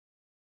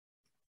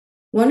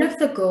One of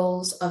the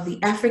goals of the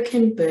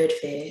African Bird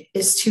Fair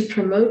is to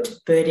promote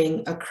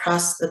birding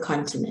across the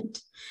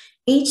continent.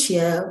 Each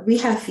year, we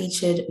have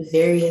featured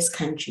various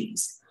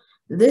countries.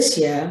 This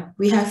year,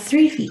 we have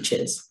three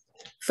features.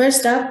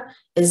 First up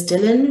is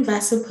Dylan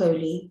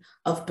Vasapolli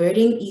of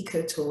Birding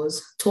Eco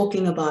Tours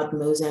talking about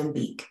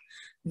Mozambique.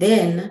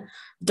 Then,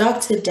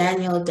 Dr.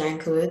 Daniel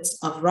Dankowitz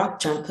of Rock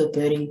Jumper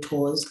Birding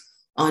Tours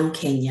on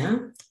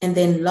Kenya. And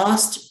then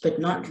last but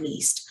not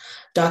least,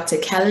 Dr.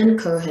 Callan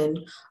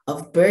Cohen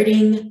of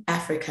Birding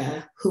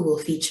Africa, who will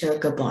feature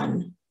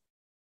Gabon.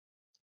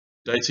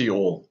 Day to you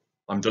all.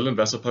 I'm Dylan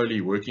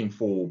Vasapolli working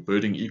for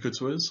Birding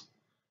Ecotours,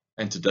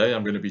 and today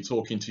I'm going to be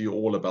talking to you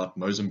all about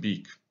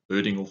Mozambique,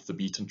 birding off the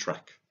beaten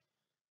track.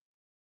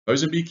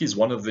 Mozambique is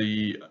one of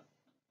the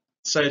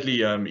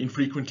sadly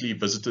infrequently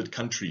visited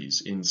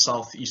countries in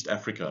Southeast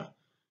Africa,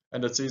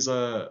 and it is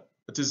a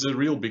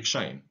real big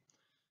shame.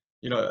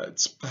 You know,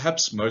 it's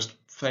perhaps most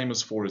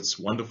famous for its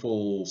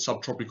wonderful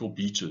subtropical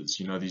beaches,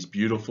 you know, these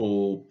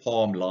beautiful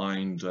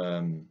palm-lined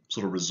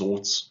sort of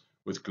resorts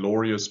with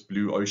glorious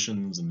blue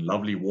oceans and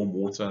lovely warm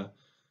water.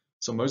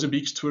 So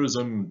Mozambique's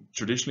tourism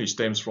traditionally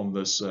stems from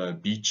this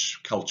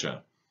beach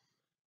culture,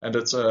 and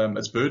its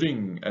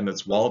birding and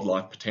its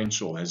wildlife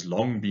potential has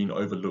long been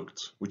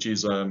overlooked, which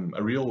is a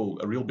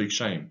real big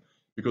shame,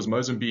 because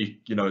Mozambique,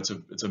 you know, it's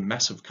a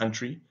massive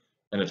country,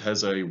 and it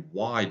has a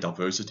wide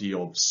diversity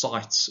of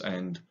sites,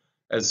 and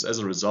as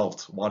a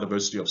result, wide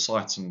diversity of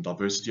sites and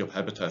diversity of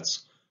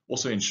habitats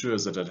also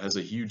ensures that it has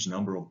a huge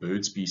number of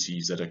bird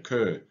species that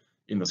occur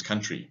in this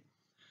country.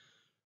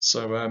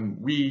 So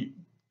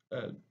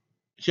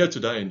here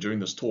today and during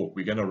this talk,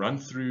 we're going to run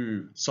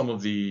through some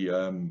of the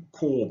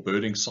core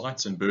birding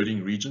sites and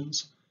birding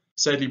regions.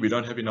 Sadly, we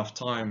don't have enough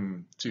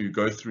time to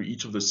go through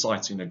each of the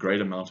sites in a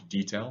great amount of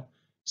detail.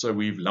 So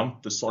we've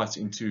lumped the sites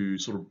into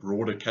sort of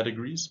broader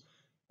categories,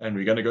 and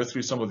we're going to go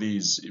through some of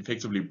these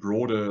effectively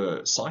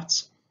broader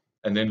sites,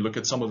 and then look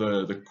at some of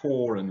the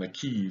core and the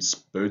keys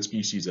bird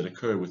species that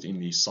occur within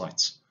these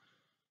sites.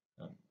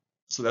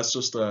 So that's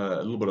just a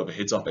little bit of a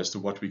heads up as to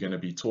what we're going to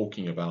be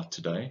talking about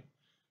today.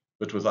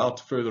 But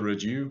without further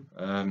ado,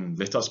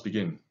 let us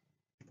begin.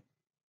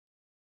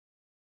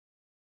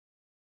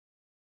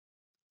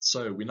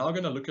 So we're now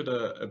going to look at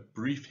a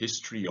brief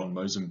history on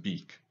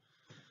Mozambique.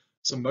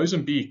 So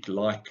Mozambique,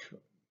 like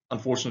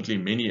unfortunately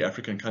many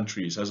African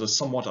countries, has a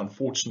somewhat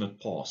unfortunate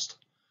past.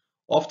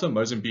 After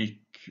Mozambique,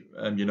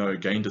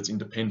 gained its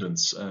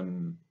independence,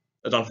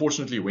 it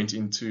unfortunately went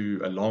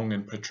into a long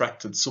and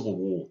protracted civil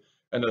war,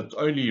 and it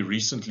only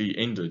recently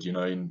ended,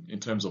 in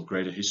terms of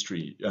greater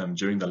history,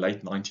 during the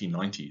late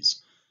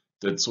 1990s.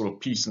 Did sort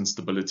of peace and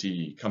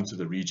stability come to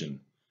the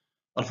region.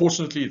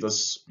 Unfortunately,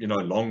 this,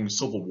 long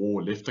civil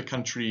war left the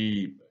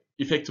country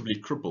effectively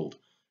crippled.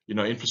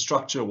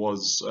 Infrastructure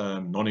was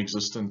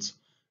non-existent,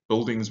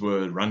 buildings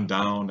were run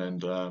down,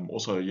 and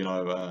also,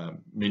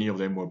 many of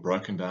them were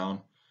broken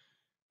down.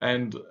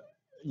 And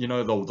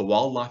the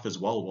wildlife as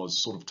well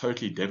was sort of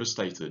totally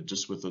devastated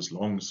just with this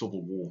long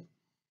civil war.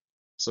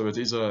 So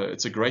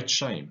it's a great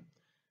shame.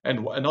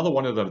 And another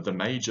one of the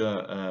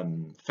major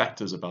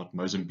factors about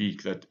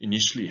Mozambique that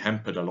initially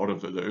hampered a lot of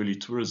the early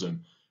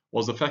tourism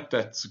was the fact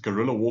that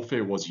guerrilla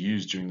warfare was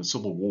used during the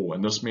civil war,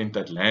 and this meant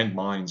that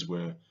landmines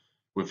were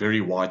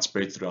very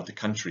widespread throughout the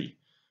country.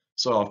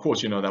 So of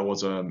course, that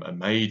was a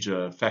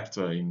major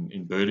factor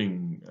in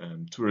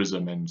birding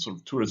tourism and sort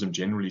of tourism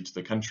generally to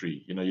the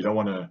country. You don't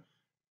want to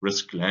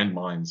risk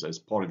landmines as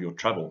part of your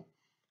travel.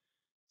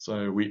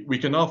 So we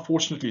can now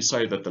fortunately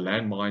say that the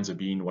landmines have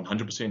been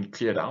 100%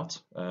 cleared out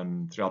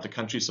throughout the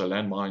country. So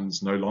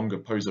landmines no longer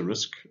pose a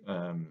risk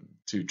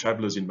to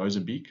travelers in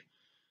Mozambique.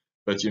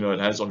 But it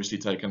has obviously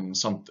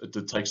it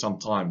did take some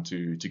time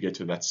to get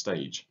to that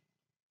stage.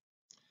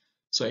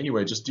 So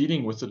anyway, just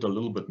dealing with it a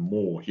little bit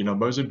more,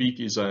 Mozambique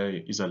is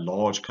a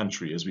large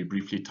country, as we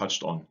briefly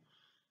touched on.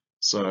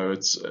 So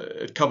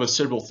it covers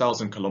several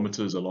thousand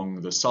kilometers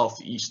along the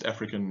Southeast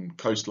African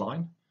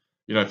coastline,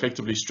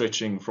 effectively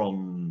stretching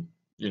from,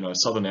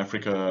 Southern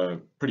Africa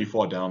pretty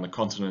far down the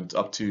continent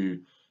up to,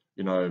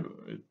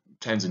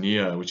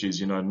 Tanzania, which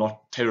is,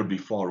 not terribly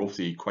far off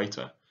the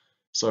equator.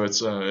 So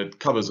it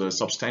covers a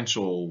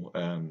substantial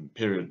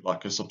period,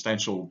 like a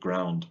substantial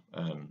ground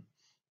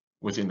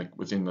within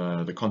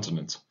the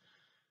continent.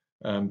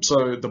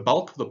 So the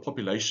bulk of the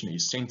population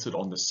is centered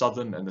on the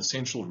southern and the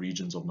central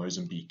regions of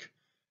Mozambique.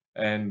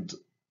 And,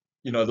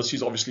 this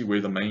is obviously where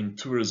the main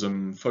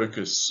tourism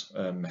focus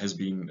has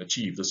been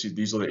achieved.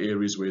 These are the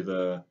areas where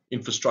the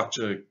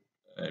infrastructural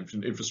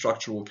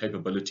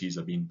capabilities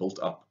have been built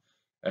up.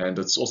 And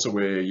it's also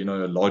where,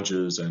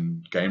 lodges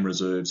and game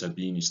reserves have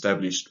been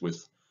established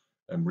with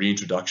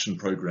reintroduction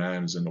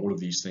programs and all of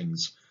these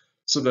things.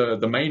 So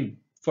the main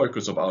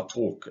focus of our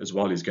talk as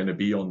well is going to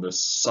be on the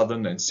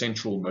southern and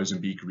central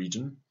Mozambique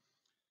region.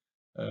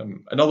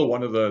 Another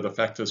one of the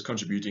factors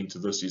contributing to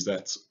this is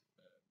that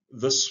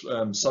this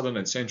southern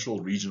and central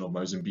region of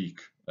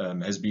Mozambique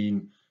has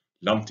been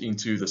lumped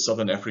into the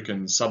Southern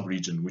African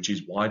subregion, which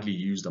is widely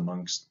used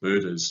amongst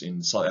birders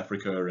in South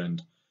Africa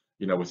and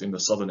within the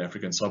southern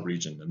African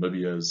subregion,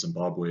 Namibia,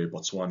 Zimbabwe,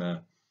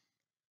 Botswana.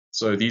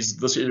 So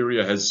this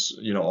area has,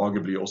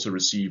 arguably also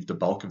received the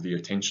bulk of the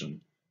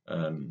attention,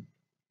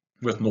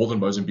 with northern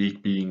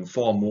Mozambique being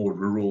far more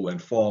rural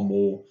and far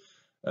more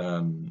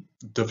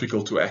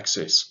difficult to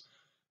access.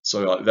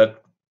 So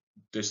that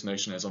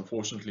destination has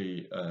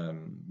unfortunately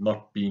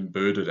not been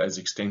birded as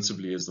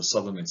extensively as the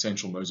southern and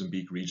central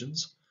Mozambique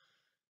regions,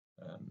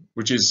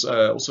 which is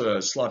also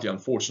slightly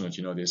unfortunate.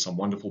 There's some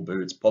wonderful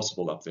birds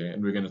possible up there,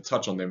 and we're going to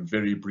touch on them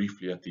very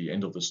briefly at the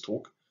end of this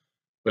talk.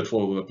 But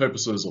for the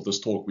purposes of this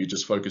talk, we're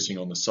just focusing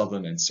on the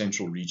southern and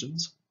central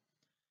regions.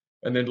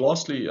 And then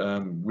lastly,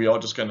 we are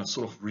just going to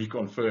sort of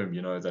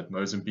reconfirm, that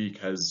Mozambique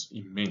has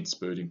immense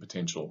birding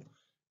potential.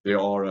 There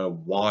are a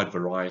wide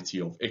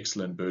variety of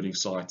excellent birding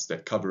sites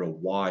that cover a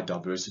wide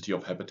diversity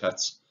of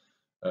habitats.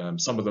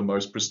 Some of the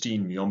most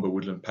pristine Miombo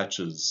woodland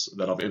patches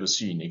that I've ever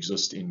seen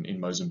exist in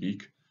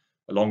Mozambique,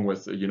 along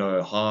with,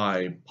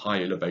 high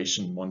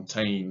elevation,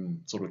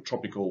 montane, sort of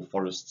tropical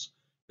forests,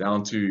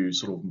 down to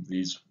sort of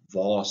these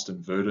vast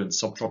and verdant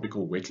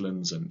subtropical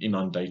wetlands and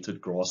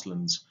inundated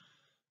grasslands.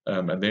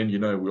 And then,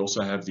 we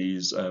also have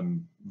these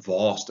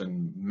vast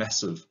and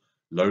massive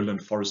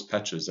lowland forest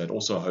patches that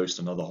also host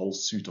another whole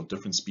suite of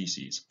different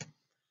species.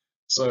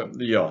 So,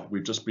 yeah,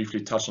 we've just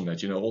briefly touched on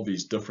that. All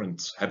these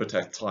different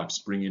habitat types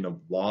bring in a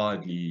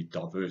widely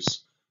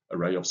diverse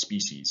array of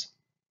species.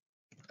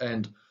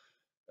 And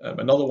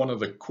another one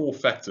of the core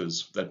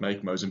factors that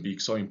make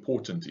Mozambique so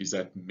important is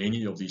that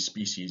many of these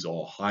species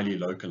are highly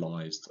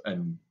localized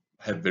and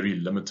have very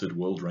limited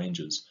world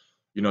ranges.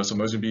 So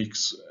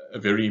Mozambique's a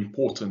very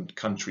important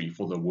country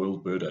for the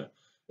world birder.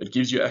 It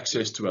gives you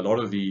access to a lot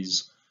of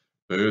these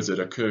birds that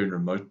occur in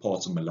remote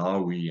parts of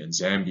Malawi and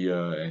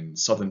Zambia and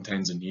southern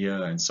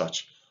Tanzania and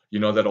such,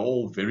 that are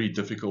all very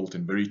difficult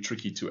and very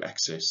tricky to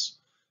access.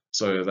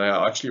 So they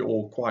are actually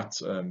all quite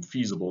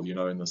feasible,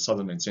 in the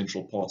southern and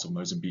central parts of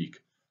Mozambique.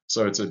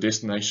 So it's a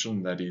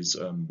destination that is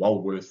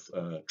well worth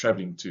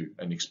traveling to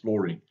and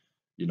exploring,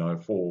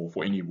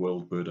 for any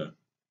world birder.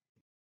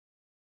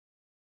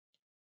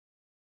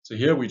 So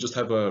here we just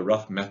have a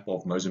rough map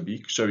of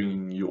Mozambique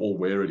showing you all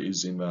where it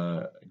is in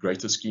the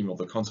greater scheme of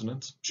the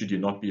continent. Should you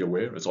not be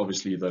aware, it's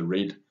obviously the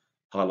red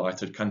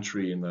highlighted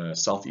country in the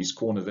southeast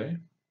corner there.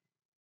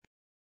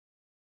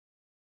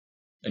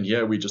 And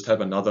here we just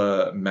have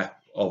another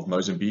map of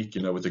Mozambique,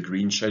 with the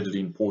green shaded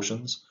in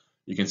portions.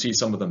 You can see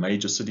some of the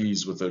major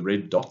cities with the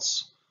red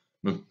dots.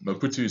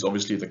 Maputo is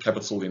obviously the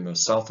capital in the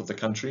south of the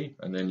country,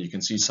 and then you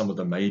can see some of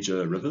the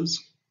major rivers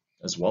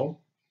as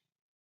well.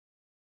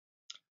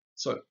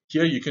 So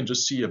here you can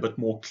just see a bit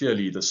more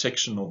clearly the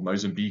section of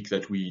Mozambique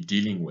that we're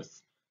dealing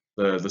with.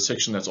 The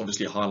section that's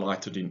obviously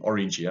highlighted in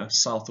orange here,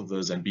 south of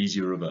the Zambezi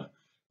River.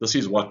 This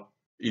is what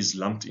is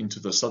lumped into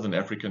the Southern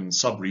African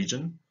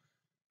sub-region,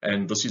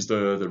 and this is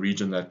the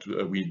region that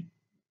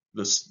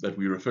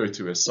we refer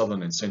to as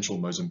southern and central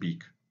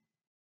Mozambique.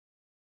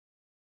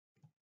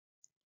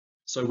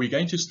 So we're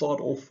going to start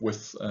off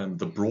with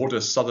the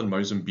broader southern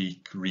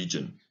Mozambique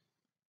region.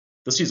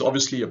 This is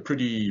obviously a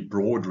pretty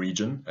broad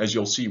region, as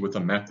you'll see with the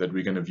map that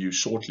we're going to view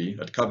shortly.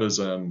 It covers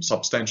a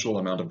substantial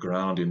amount of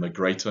ground in the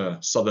greater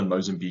southern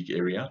Mozambique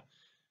area.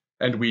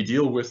 And we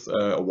deal with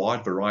a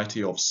wide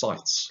variety of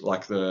sites,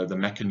 like the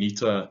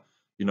Macanita,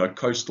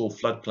 coastal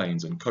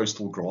floodplains and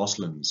coastal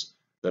grasslands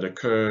that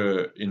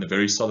occur in the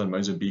very southern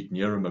Mozambique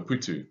near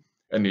Maputo.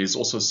 And there's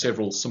also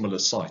several similar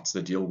sites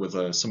that deal with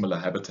a similar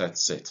habitat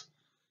set.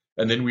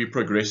 And then we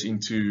progress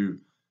into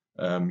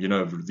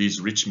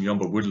these rich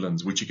Miombo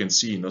woodlands, which you can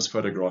see in this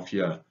photograph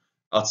here,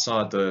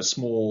 outside the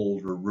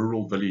small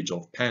rural village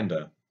of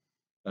Panda,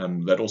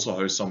 that also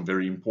hosts some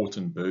very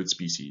important bird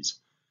species.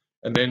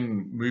 And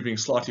then moving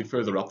slightly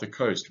further up the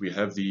coast, we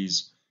have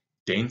these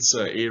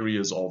denser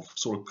areas of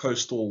sort of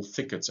coastal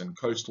thickets and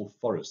coastal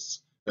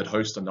forests that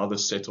host another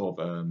set of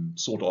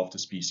sought after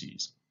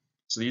species.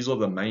 So these are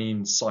the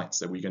main sites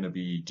that we're going to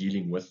be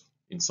dealing with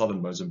in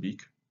southern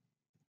Mozambique.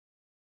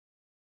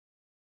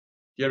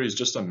 Here is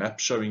just a map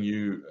showing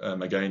you,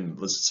 again,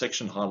 this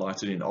section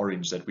highlighted in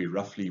orange that we're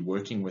roughly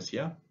working with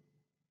here.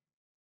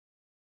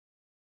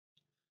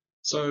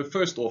 So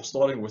first off,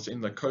 starting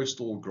within the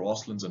coastal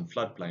grasslands and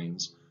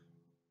floodplains,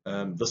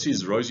 this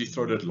is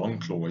rosy-throated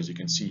longclaw, as you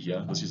can see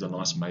here. This is a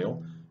nice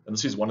male, and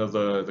this is one of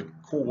the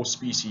core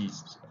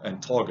species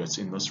and targets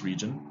in this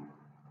region.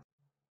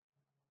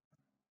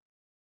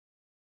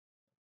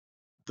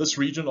 This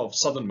region of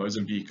southern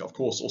Mozambique, of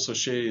course, also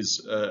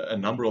shares a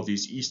number of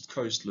these east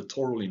coast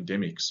littoral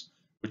endemics,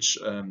 which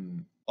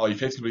are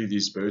effectively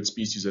these bird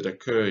species that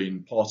occur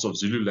in parts of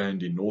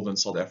Zululand in northern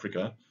South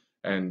Africa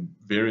and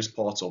various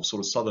parts of sort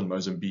of southern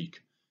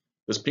Mozambique.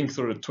 This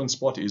pink-throated twin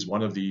spot is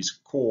one of these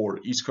core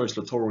east coast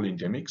littoral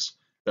endemics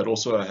that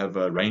also have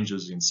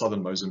ranges in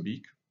southern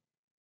Mozambique.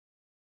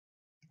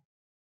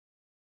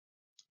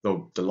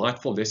 The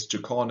delightful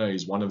Lesticana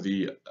is one of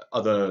the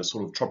other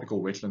sort of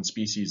tropical wetland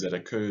species that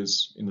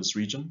occurs in this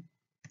region.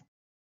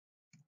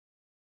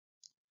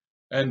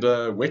 And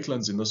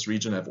wetlands in this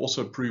region have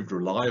also proved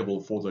reliable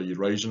for the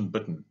Eurasian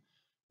bittern.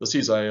 This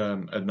is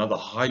another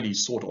highly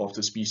sought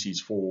after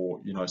species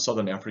for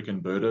southern African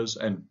birders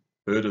and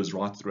birders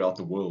right throughout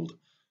the world.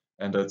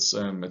 And it's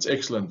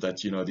excellent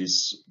that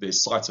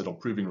there's sites that are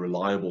proving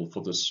reliable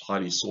for this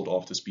highly sought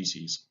after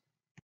species.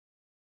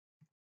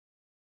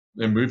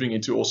 Then moving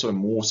into also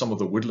some of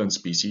the woodland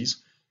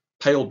species,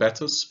 pale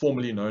batis,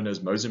 formerly known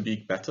as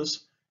Mozambique batis,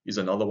 is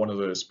another one of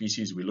the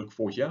species we look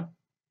for here.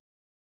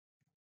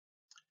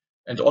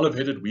 And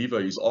olive-headed weaver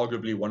is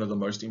arguably one of the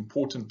most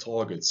important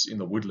targets in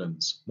the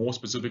woodlands, more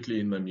specifically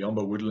in the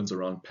Miamba woodlands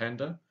around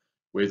Panda,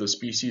 where the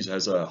species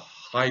has a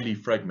highly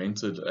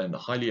fragmented and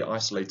highly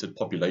isolated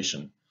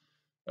population.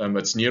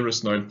 Its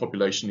nearest known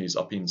population is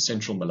up in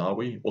central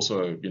Malawi,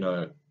 also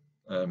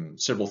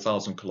several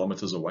thousand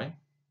kilometers away.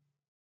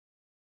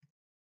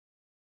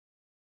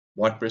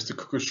 White-breasted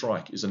cuckoo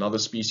shrike is another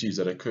species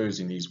that occurs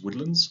in these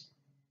woodlands,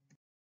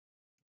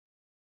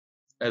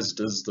 as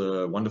does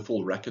the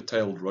wonderful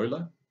racket-tailed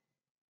roller.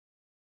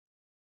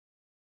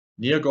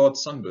 Near-guard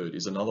sunbird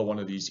is another one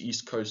of these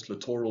east coast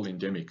littoral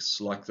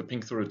endemics, like the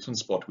pink-throated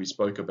twinspot we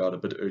spoke about a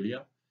bit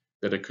earlier,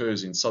 that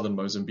occurs in southern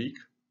Mozambique.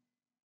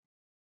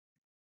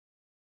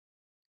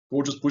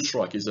 Gorgeous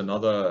bushshrike is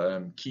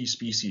another key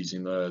species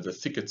in the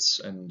thickets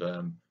and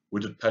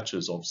wooded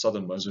patches of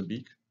southern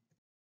Mozambique.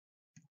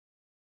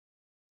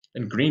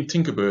 And green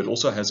tinkerbird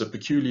also has a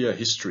peculiar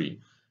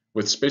history,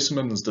 with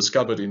specimens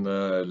discovered in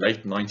the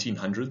late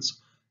 1900s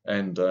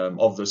and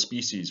of the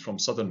species from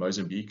southern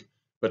Mozambique,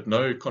 but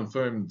no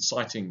confirmed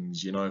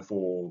sightings,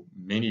 for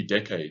many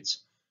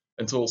decades,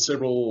 until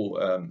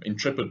several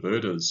intrepid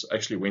birders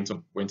actually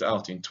went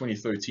out in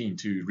 2013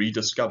 to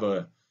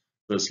rediscover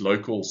this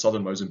local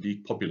southern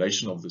Mozambique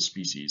population of the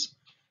species.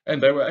 And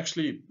they were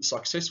actually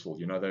successful.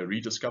 They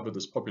rediscovered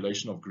this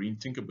population of green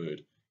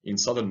tinkerbird in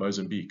southern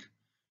Mozambique.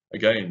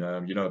 Again,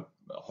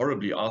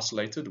 horribly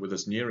isolated, with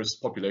its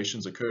nearest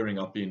populations occurring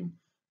up in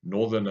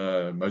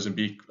northern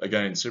Mozambique,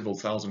 again, several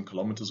thousand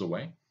kilometers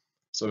away.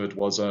 So it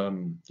was,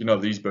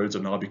 these birds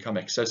have now become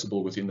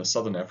accessible within the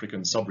southern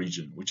African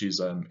subregion, which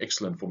is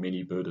excellent for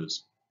many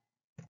birders.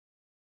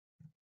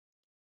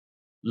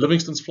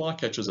 Livingston's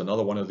flycatcher is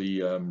another one of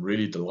the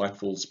really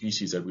delightful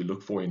species that we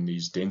look for in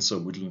these denser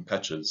woodland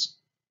patches.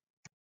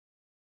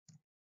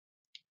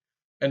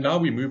 And now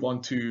we move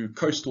on to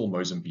coastal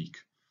Mozambique.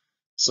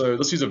 So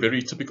this is a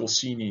very typical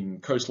scene in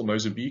coastal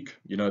Mozambique.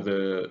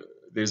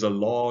 There's a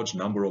large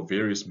number of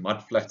various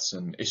mudflats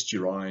and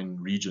estuarine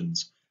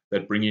regions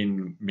that bring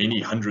in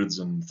many hundreds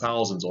and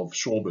thousands of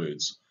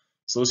shorebirds.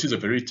 So this is a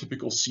very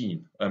typical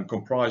scene,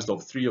 comprised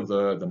of three of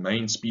the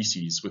main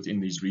species within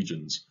these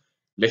regions: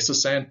 lesser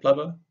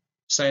sandplover,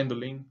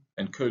 sanderling,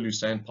 and curlew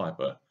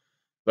sandpiper.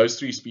 Those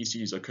three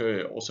species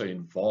occur also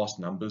in vast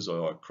numbers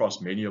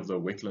across many of the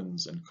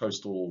wetlands and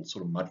coastal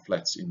sort of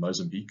mudflats in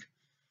Mozambique.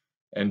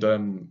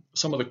 And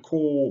some of the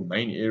core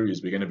main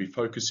areas we're going to be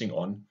focusing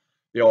on,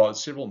 there are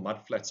several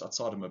mudflats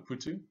outside of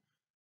Maputo,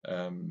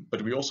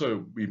 but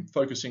we're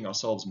focusing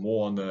ourselves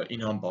more on the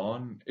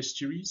Inhamban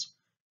estuaries,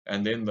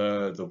 and then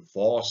the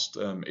vast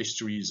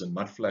estuaries and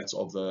mudflats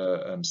of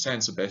the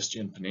San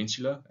Sebastian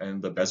Peninsula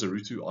and the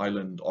Bazarutu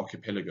Island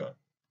archipelago.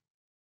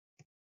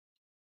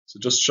 So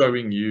just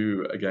showing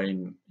you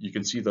again, you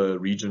can see the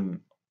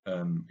region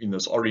in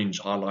this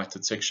orange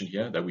highlighted section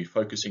here that we're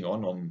focusing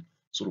on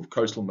sort of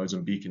coastal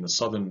Mozambique in the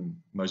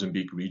southern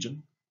Mozambique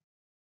region.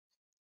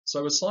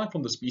 So aside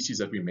from the species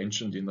that we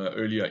mentioned in the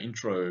earlier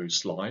intro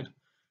slide,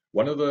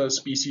 one of the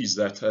species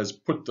that has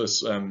put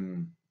this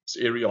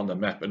area on the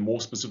map, and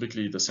more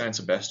specifically the San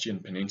Sebastian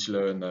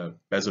Peninsula and the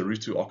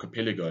Bazarutu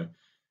archipelago,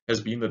 has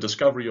been the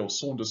discovery of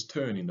Saunders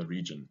tern in the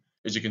region,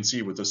 as you can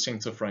see with the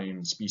center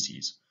frame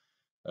species.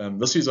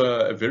 This is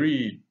a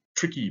very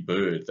tricky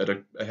bird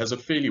that has a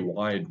fairly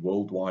wide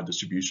worldwide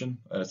distribution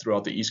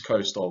throughout the east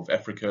coast of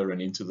Africa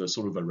and into the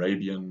sort of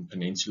Arabian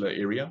Peninsula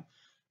area,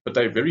 but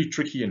they're very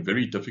tricky and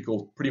very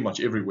difficult pretty much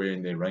everywhere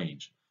in their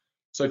range.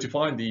 So to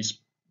find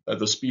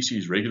the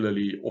species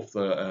regularly off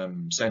the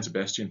San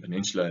Sebastian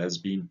Peninsula has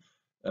been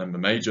a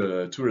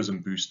major tourism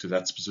boost to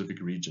that specific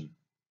region.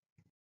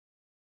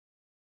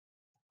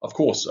 Of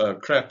course,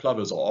 crab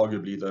plovers are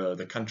arguably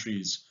the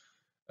country's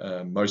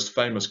most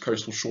famous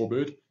coastal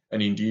shorebird,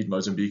 and indeed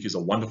Mozambique is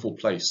a wonderful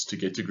place to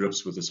get to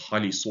grips with this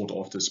highly sought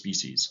after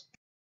species.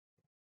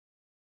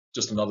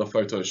 Just another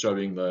photo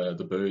showing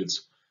the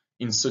birds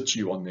in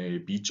situ on their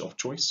beach of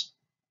choice.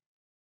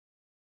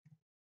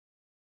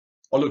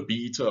 Olive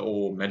bee-eater,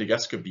 or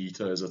Madagascar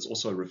bee-eater as it's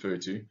also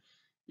referred to,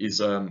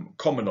 is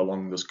common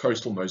along this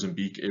coastal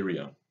Mozambique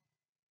area.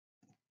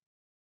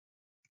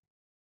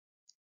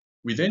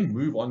 We then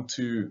move on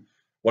to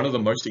one of the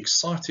most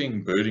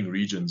exciting birding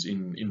regions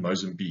in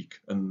Mozambique,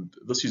 and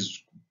this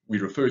is we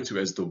refer to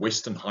as the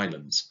Western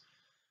Highlands.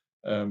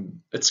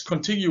 It's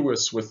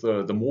contiguous with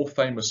the more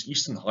famous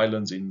Eastern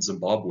Highlands in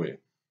Zimbabwe.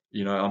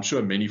 I'm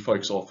sure many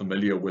folks are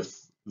familiar with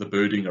the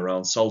birding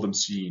around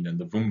Seldom-Seen and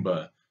the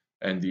Vumba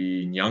and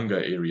the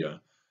Nyanga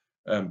area.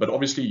 But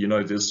obviously,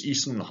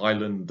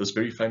 this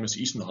very famous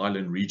Eastern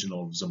Highland region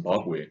of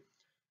Zimbabwe,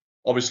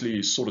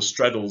 obviously sort of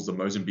straddles the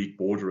Mozambique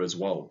border as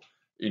well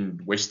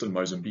in Western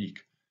Mozambique.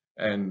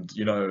 And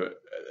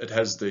it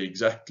has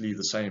exactly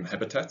the same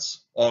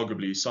habitats,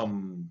 arguably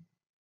some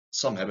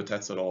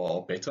habitats that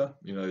are better.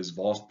 There's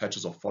vast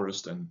patches of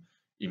forest and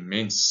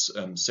immense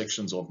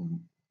sections of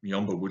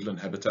Miombo woodland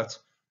habitat,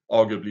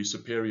 arguably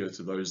superior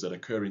to those that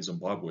occur in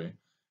Zimbabwe.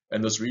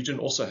 And this region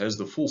also has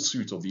the full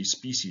suite of these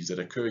species that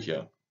occur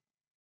here.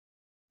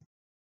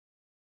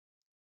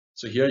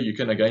 So here you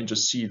can again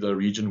just see the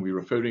region we're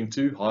referring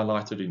to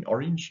highlighted in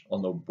orange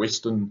on the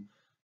western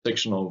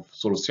section of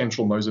sort of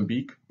central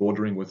Mozambique,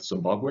 bordering with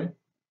Zimbabwe.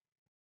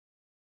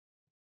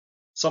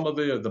 Some of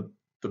the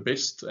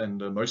best and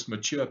most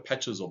mature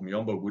patches of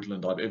Miombo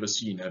woodland I've ever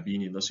seen have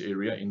been in this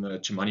area, in the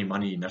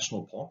Chimanimani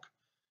National Park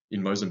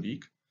in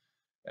Mozambique.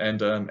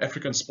 And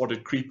African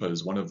spotted creeper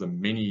is one of the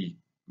many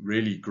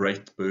really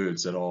great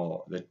birds that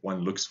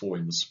one looks for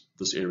in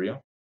this area.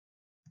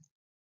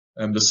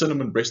 The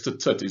cinnamon-breasted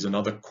tit is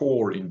another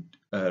core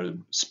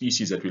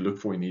species that we look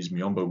for in these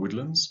Miombo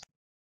woodlands.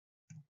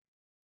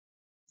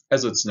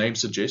 As its name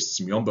suggests,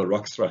 Miombo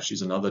rock thrush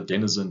is another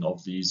denizen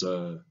of these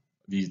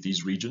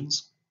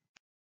regions,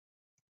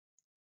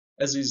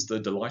 as is the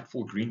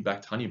delightful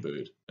green-backed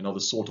honeybird, another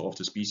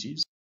sought-after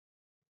species.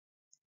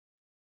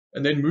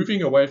 And then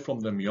moving away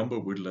from the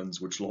Miombo woodlands,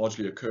 which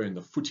largely occur in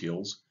the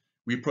foothills,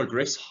 we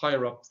progress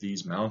higher up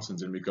these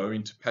mountains and we go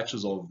into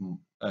patches of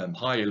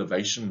high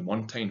elevation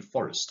montane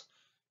forest.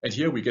 And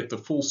here we get the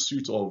full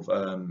suite of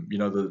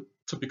the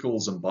typical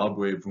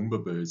Zimbabwe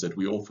Vumba birds that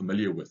we're all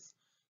familiar with,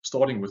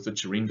 starting with the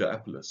Chiringa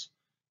apellus.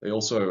 They're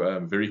also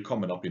very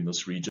common up in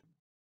this region,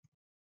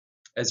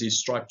 as is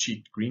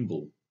striped-cheeked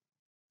greenbill,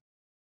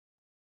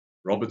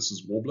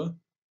 Roberts's warbler,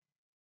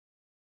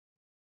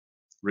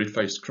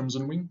 red-faced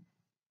crimsonwing,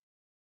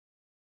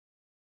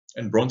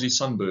 and bronzy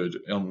sunbird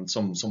on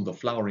some of the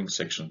flowering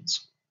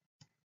sections.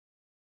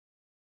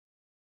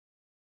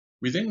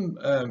 We then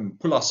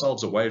pull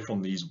ourselves away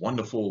from these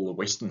wonderful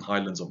western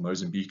highlands of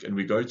Mozambique and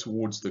we go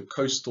towards the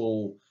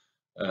coastal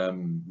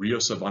Rio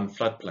Savan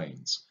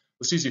floodplains.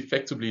 This is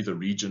effectively the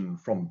region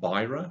from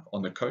Beira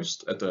on the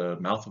coast at the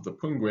mouth of the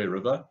Pungwe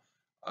River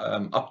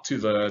up to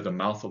the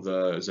mouth of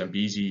the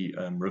Zambezi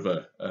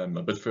River, a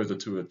bit further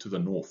to the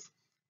north.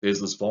 There's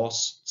this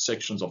vast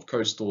sections of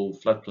coastal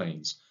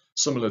floodplains,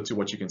 similar to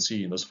what you can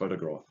see in this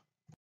photograph.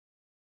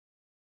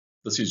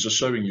 This is just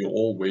showing you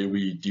all where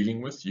we're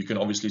dealing with. You can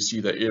obviously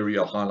see the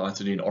area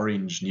highlighted in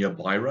orange near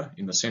Beira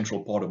in the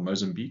central part of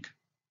Mozambique.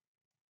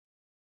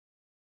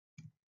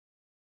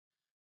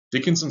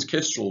 Dickinson's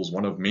kestrel is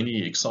one of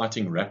many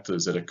exciting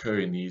raptors that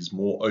occur in these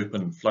more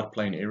open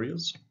floodplain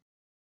areas.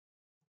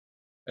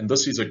 And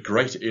this is a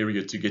great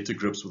area to get to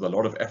grips with a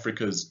lot of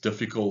Africa's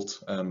difficult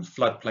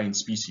floodplain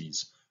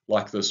species,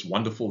 like this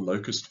wonderful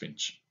locust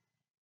finch.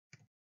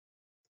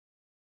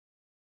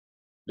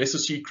 Lesser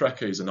sea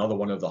cracker is another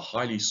one of the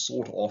highly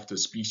sought-after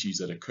species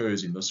that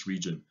occurs in this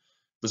region.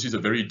 This is a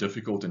very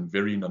difficult and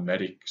very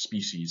nomadic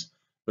species,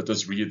 but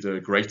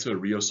the greater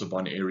Rio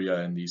Savan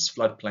area and these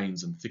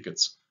floodplains and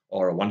thickets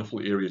are a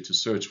wonderful area to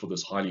search for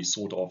this highly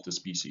sought-after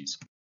species.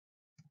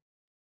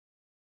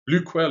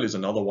 Blue quail is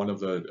another one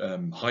of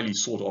the highly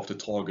sought-after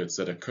targets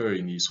that occur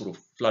in these sort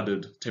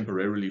of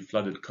temporarily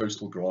flooded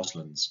coastal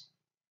grasslands,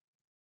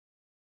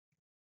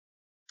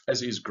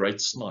 as is great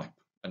snipe,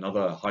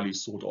 another highly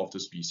sought-after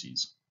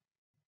species.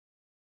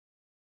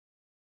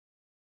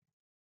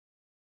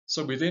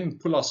 So we then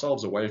pull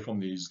ourselves away from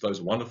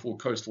those wonderful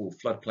coastal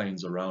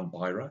floodplains around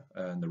Beira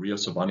and the Rio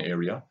Savan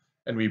area,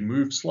 and we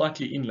move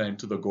slightly inland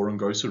to the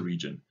Gorongosa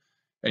region.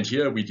 And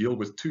here we deal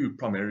with two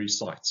primary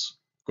sites,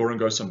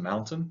 Gorongosa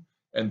Mountain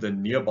and the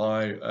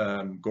nearby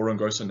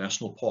Gorongosa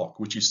National Park,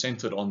 which is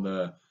centered on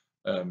the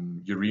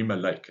Urima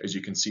Lake, as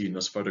you can see in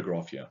this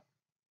photograph here.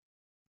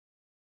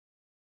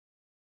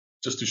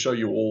 Just to show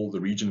you all the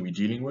region we're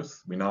dealing with,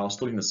 we're now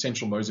still in the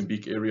central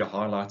Mozambique area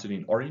highlighted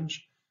in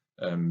orange,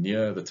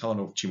 near the town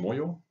of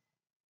Chimoio.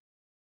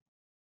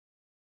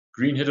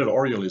 Green-headed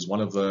Oriole is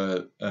one of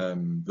the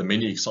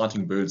many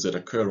exciting birds that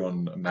occur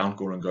on Mount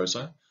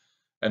Gorongosa,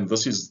 and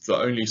this is the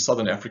only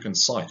southern African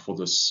site for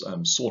this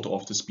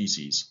sought-after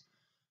species.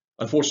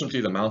 Unfortunately,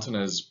 the mountain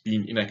has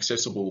been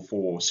inaccessible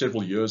for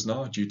several years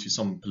now due to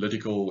some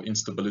political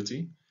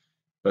instability,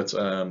 but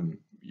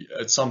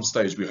at some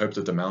stage we hope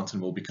that the mountain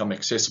will become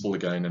accessible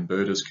again and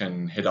birders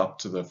can head up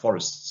to the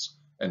forests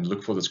and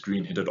look for this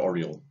green-headed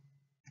Oriole.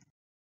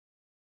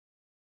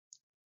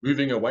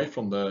 Moving away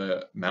from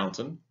the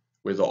mountain,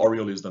 where the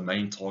Oriole is the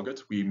main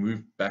target, we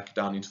move back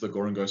down into the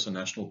Gorongosa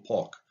National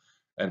Park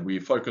and we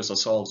focus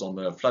ourselves on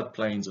the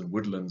floodplains and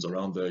woodlands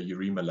around the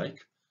Urima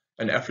Lake.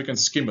 An African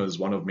skimmer is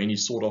one of many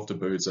sought-after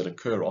birds that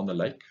occur on the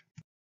lake.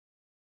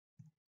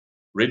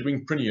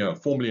 Red-winged prinia,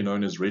 formerly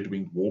known as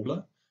red-winged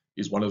warbler,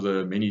 is one of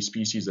the many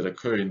species that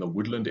occur in the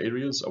woodland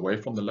areas away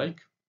from the lake,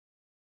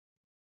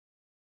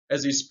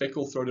 as is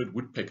speckle-throated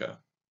woodpecker,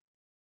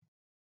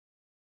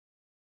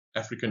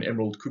 African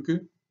emerald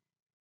cuckoo,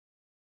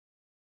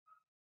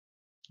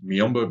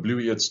 Miombo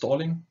blue-eared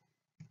starling,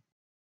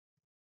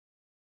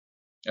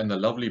 and the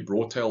lovely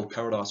broad-tailed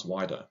paradise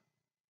wider.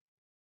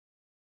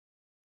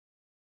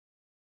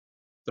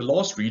 The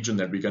last region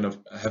that we're going to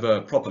have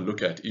a proper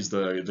look at is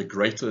the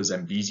greater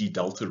Zambezi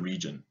Delta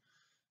region.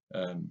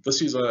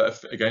 This is,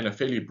 again, a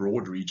fairly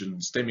broad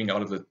region stemming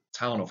out of the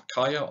town of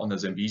Kaya on the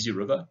Zambezi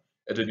River,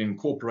 and it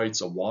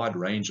incorporates a wide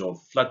range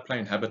of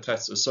floodplain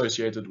habitats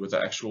associated with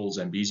the actual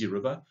Zambezi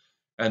River,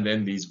 and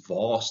then these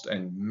vast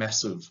and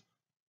massive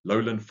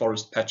lowland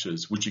forest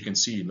patches, which you can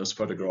see in this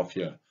photograph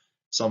here,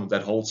 some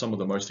that hold some of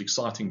the most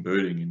exciting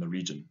birding in the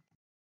region.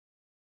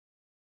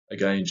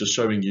 Again, just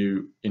showing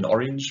you in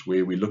orange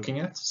where we're looking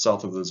at,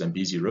 south of the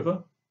Zambezi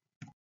River.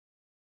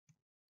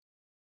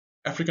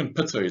 African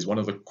Pitta is one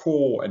of the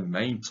core and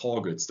main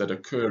targets that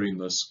occur in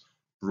this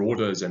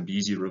broader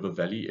Zambezi River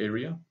Valley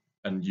area,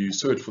 and you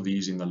search for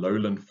these in the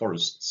lowland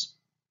forests.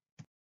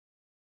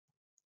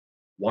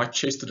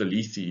 White-chested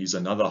Alethi is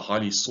another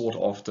highly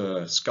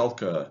sought-after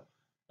skulker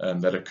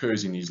that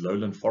occurs in these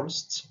lowland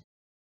forests,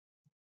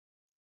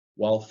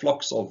 while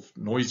flocks of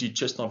noisy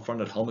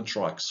chestnut-fronted helmet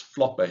shrikes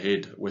flop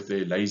ahead with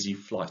their lazy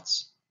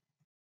flights.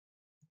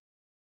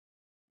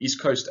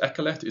 East Coast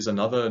Acolyte is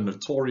another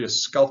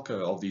notorious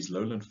skulker of these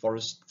lowland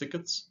forest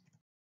thickets,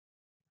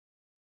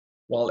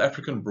 while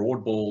African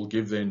broadbill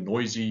give their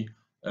noisy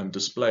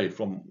display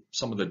from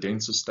some of the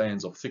denser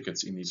stands of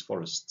thickets in these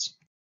forests.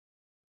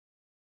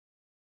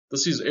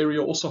 This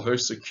area also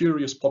hosts a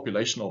curious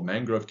population of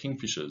mangrove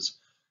kingfishers,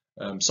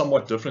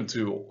 somewhat different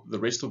to the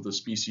rest of the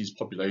species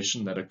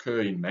population that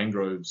occur in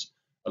mangroves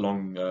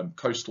along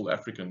coastal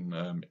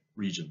African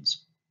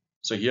regions.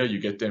 So here you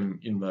get them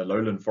in the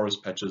lowland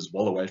forest patches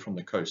well away from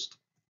the coast.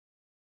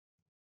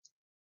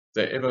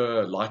 The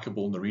ever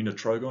likable Narina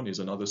trogon is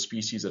another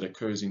species that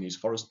occurs in these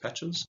forest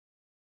patches,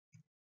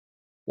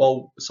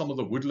 while some of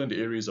the woodland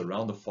areas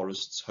around the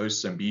forests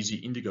host Zambezi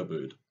indigo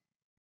bird.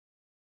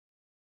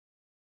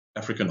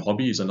 African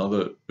hobby is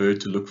another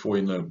bird to look for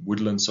in the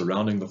woodlands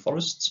surrounding the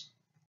forests,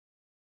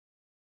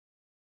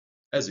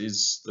 as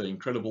is the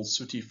incredible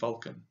sooty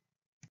falcon.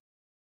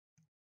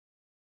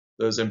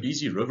 The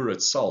Zambezi River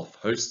itself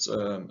hosts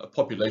a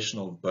population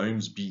of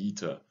Boehm's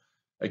bee-eater.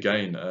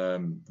 Again,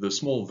 the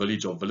small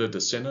village of Villa de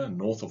Sena,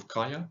 north of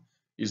Kaya,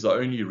 is the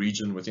only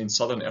region within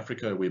southern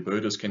Africa where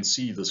birders can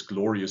see this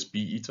glorious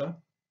bee-eater.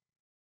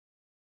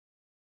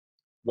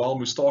 While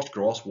moustache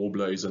grass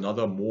warbler is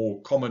another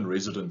more common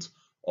resident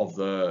of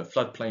the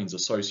floodplains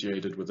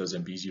associated with the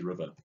Zambezi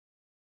River.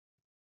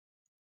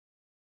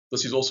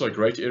 This is also a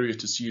great area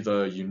to see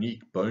the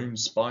unique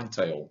Boehm's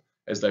spinetail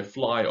as they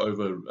fly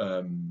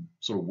over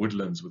sort of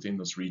woodlands within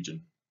this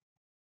region.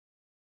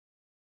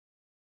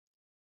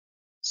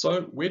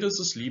 So where does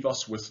this leave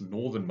us with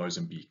northern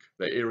Mozambique,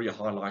 the area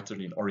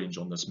highlighted in orange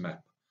on this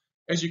map?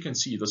 As you can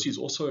see, this is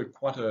also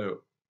quite a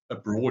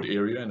broad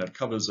area, and it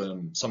covers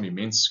some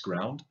immense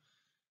ground.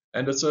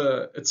 And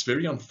it's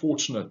very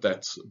unfortunate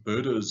that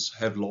birders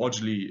have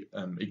largely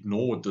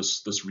ignored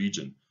this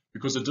region,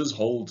 because it does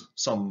hold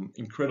some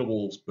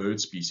incredible bird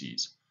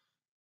species.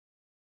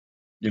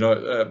 You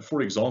know,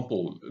 for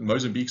example,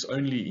 Mozambique's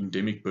only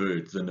endemic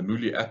bird, the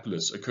Namuli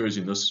apellis, occurs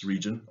in this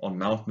region on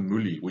Mount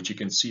Namuli, which you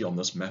can see on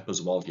this map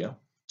as well here,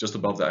 just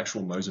above the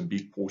actual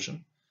Mozambique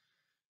portion.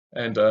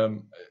 And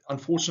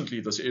unfortunately,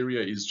 this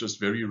area is just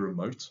very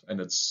remote, and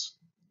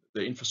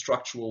the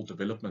infrastructural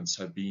developments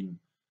have been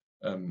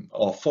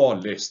are far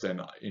less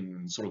than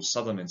in sort of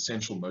southern and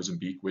central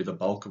Mozambique, where the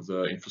bulk of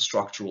the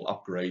infrastructural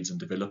upgrades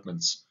and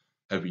developments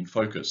have been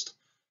focused.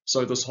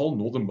 So this whole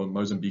northern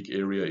Mozambique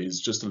area is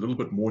just a little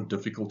bit more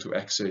difficult to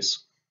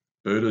access.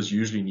 Birders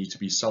usually need to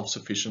be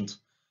self-sufficient,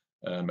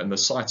 and the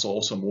sites are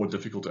also more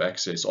difficult to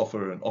access,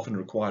 often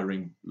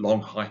requiring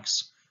long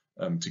hikes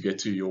to get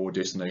to your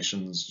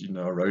destinations. You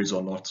know, roads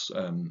are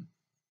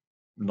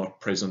not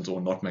present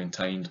or not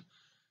maintained.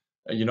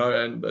 You know,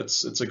 and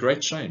it's a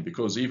great shame,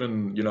 because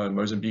even, you know,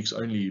 Mozambique's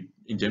only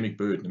endemic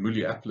bird,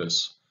 Namuli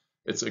apellis,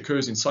 it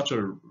occurs in such a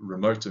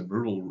remote and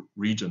rural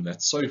region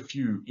that so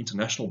few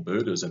international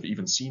birders have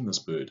even seen this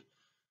bird.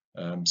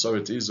 So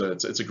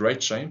it's a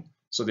great shame.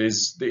 So there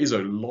is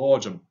a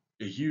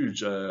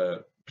huge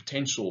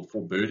potential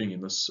for birding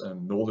in this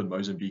northern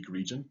Mozambique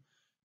region,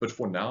 but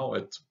for now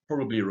it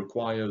probably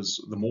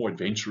requires the more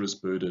adventurous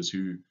birders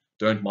who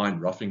don't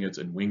mind roughing it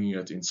and winging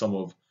it in some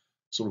of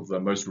sort of the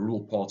most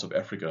rural parts of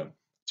Africa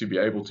to be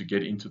able to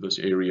get into this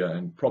area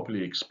and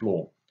properly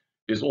explore.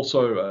 There's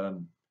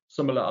also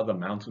similar other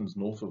mountains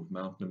north of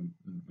Mount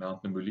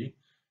Namuli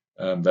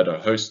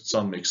that host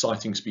some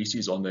exciting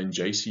species on the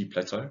Njesi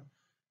Plateau.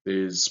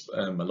 There's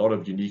a lot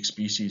of unique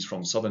species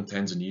from southern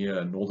Tanzania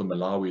and northern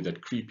Malawi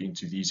that creep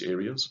into these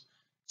areas.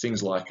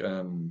 Things like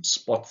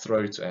spot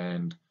throat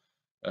and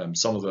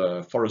some of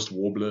the forest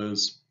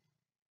warblers,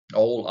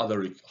 all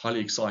other highly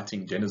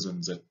exciting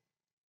denizens that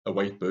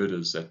await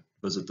birders that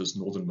visit this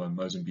northern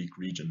Mozambique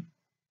region.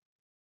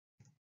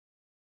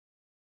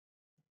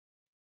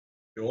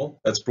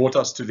 Cool. That's brought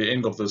us to the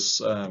end of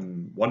this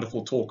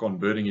wonderful talk on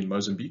birding in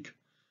Mozambique.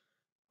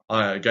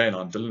 I'm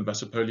Dylan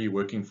Vasapolli,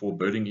 working for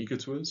Birding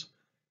Ecotours,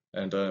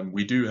 and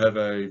we do have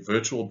a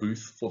virtual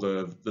booth for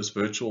this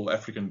virtual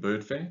African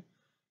Bird Fair.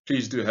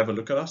 Please do have a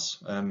look at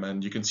us,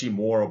 and you can see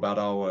more about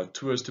our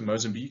tours to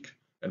Mozambique,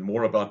 and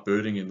more about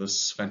birding in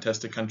this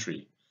fantastic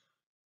country.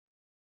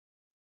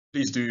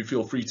 Please do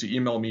feel free to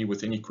email me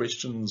with any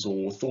questions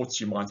or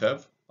thoughts you might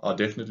have. I'll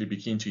definitely be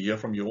keen to hear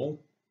from you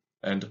all.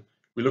 And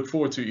we look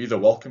forward to either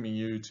welcoming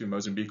you to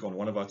Mozambique on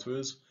one of our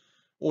tours,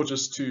 or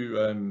just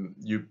to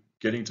you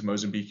getting to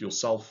Mozambique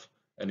yourself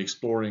and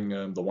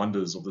exploring the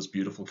wonders of this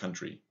beautiful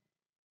country.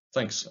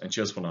 Thanks, and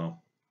cheers for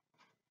now.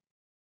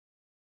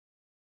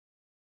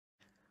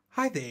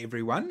 Hi there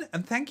everyone,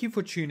 and thank you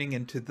for tuning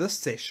into this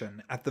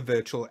session at the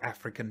virtual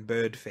African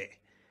Bird Fair.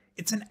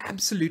 It's an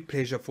absolute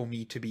pleasure for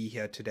me to be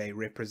here today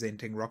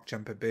representing Rock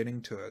Jumper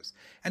Birding Tours,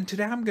 and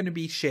today I'm going to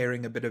be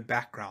sharing a bit of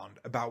background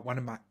about one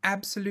of my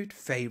absolute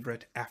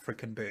favourite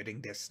African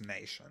birding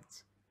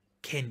destinations,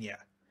 Kenya.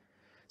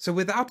 So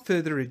without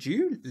further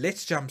ado,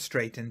 let's jump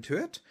straight into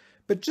it.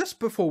 But just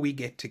before we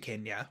get to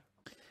Kenya,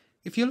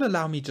 if you'll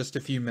allow me just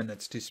a few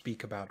minutes to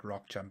speak about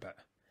Rock Jumper.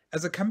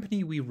 As a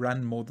company, we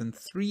run more than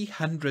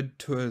 300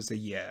 tours a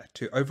year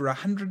to over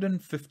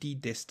 150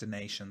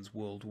 destinations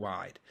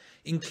worldwide,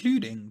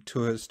 including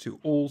tours to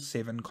all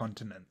 7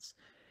 continents.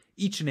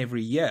 Each and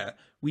every year,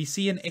 we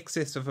see an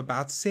excess of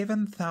about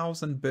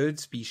 7,000 bird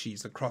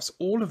species across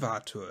all of our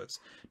tours,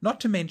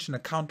 not to mention a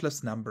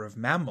countless number of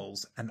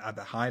mammals and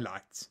other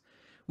highlights.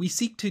 We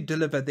seek to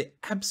deliver the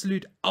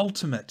absolute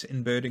ultimate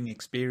in birding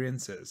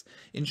experiences,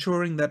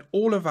 ensuring that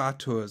all of our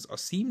tours are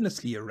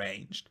seamlessly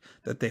arranged,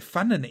 that they're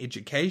fun and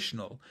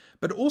educational,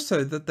 but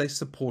also that they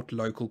support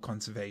local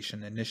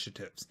conservation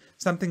initiatives,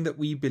 something that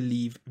we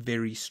believe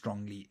very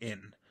strongly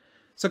in.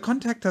 So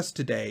contact us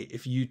today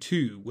if you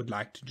too would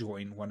like to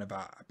join one of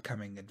our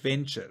upcoming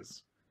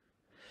adventures.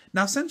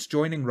 Now, since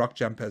joining Rock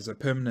Jumper as a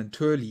permanent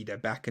tour leader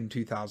back in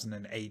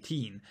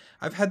 2018,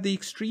 I've had the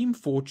extreme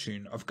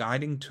fortune of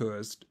guiding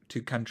tours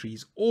to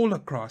countries all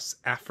across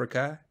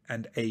Africa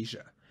and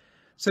Asia.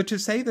 So to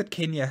say that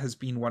Kenya has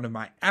been one of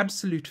my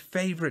absolute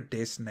favourite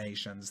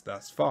destinations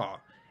thus far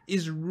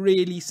is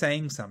really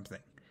saying something.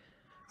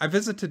 I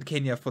visited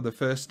Kenya for the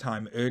first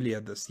time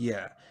earlier this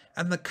year,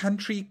 and the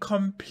country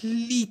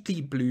completely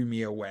blew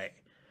me away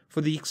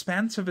for the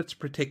expanse of its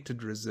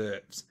protected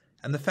reserves,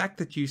 and the fact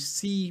that you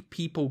see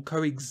people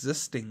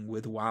coexisting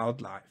with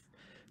wildlife,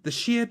 the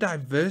sheer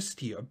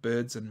diversity of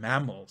birds and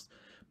mammals,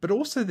 but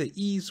also the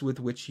ease with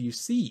which you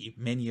see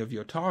many of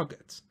your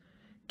targets.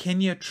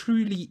 Kenya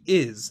truly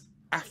is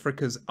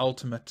Africa's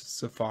ultimate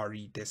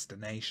safari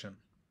destination.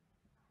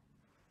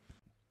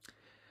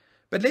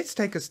 But let's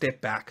take a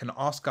step back and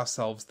ask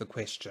ourselves the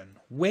question,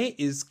 where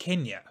is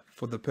Kenya,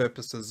 for the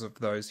purposes of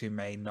those who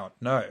may not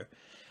know,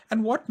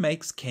 and what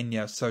makes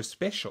Kenya so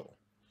special?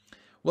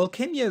 Well,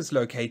 Kenya is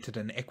located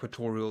in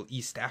equatorial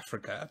East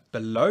Africa,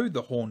 below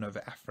the Horn of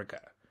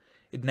Africa.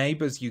 It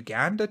neighbours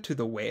Uganda to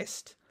the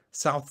west,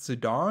 South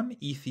Sudan,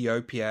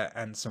 Ethiopia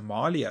and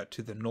Somalia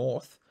to the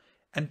north,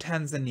 and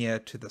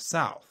Tanzania to the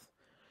south.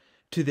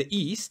 To the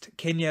east,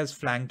 Kenya is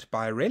flanked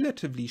by a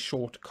relatively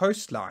short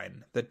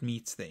coastline that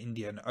meets the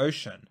Indian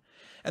Ocean,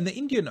 and the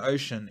Indian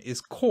Ocean is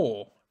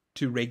core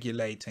to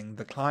regulating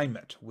the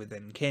climate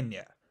within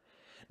Kenya.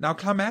 Now,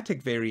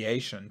 climatic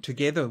variation,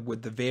 together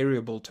with the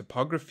variable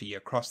topography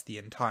across the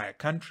entire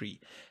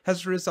country,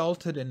 has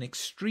resulted in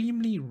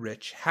extremely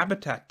rich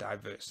habitat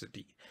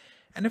diversity.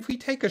 And if we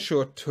take a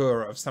short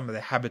tour of some of the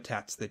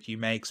habitats that you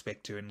may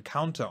expect to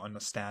encounter on a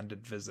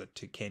standard visit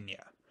to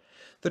Kenya.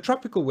 The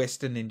tropical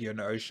western Indian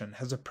Ocean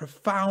has a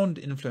profound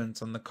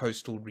influence on the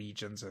coastal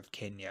regions of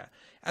Kenya,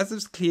 as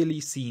is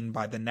clearly seen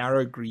by the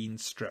narrow green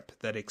strip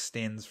that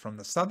extends from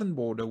the southern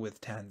border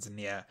with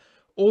Tanzania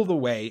all the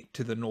way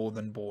to the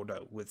northern border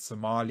with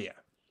Somalia.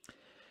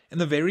 In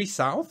the very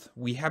south,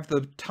 we have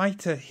the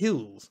Taita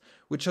Hills,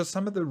 which are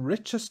some of the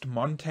richest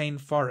montane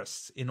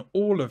forests in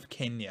all of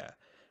Kenya,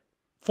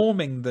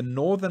 forming the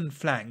northern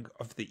flank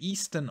of the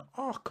Eastern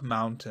Arc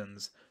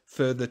Mountains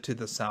further to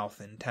the south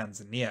in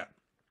Tanzania.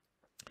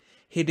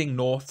 Heading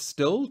north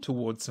still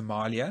towards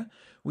Somalia,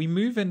 we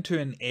move into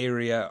an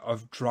area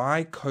of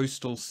dry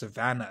coastal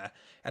savanna,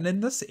 and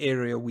in this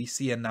area we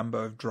see a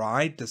number of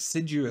dry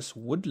deciduous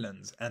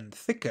woodlands and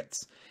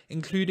thickets,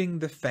 including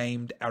the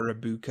famed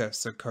Arabuka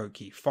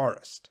Sokoke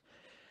forest.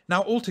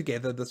 Now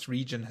altogether, this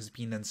region has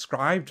been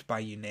inscribed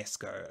by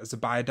UNESCO as a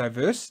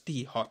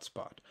biodiversity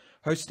hotspot,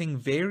 hosting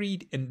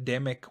varied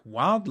endemic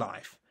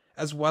wildlife,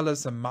 as well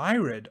as a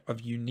myriad of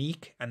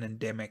unique and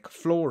endemic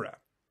flora.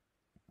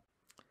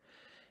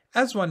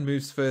 As one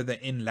moves further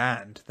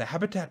inland, the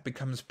habitat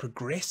becomes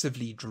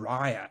progressively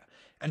drier,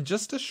 and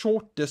just a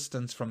short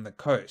distance from the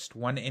coast,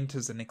 one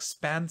enters an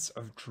expanse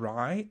of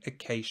dry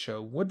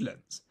acacia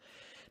woodlands.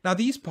 Now,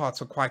 these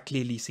parts are quite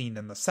clearly seen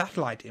in the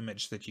satellite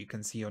image that you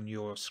can see on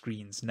your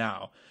screens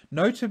now,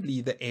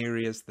 notably the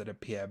areas that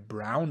appear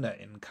browner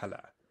in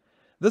color.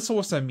 This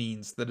also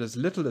means that as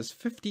little as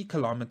 50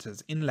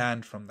 kilometers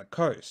inland from the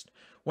coast,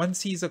 one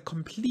sees a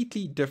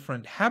completely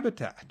different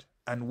habitat,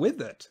 and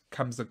with it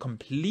comes a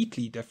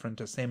completely different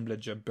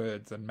assemblage of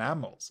birds and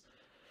mammals.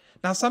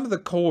 Now, some of the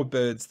core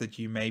birds that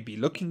you may be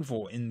looking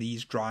for in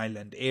these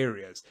dryland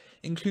areas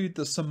include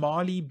the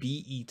Somali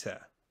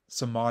bee-eater,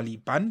 Somali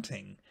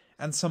bunting,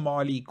 and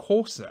Somali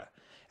courser,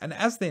 and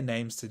as their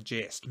names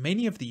suggest,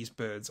 many of these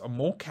birds are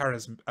more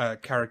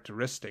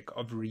characteristic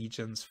of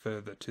regions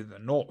further to the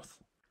north.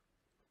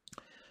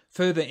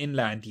 Further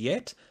inland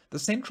yet, the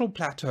Central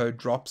Plateau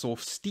drops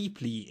off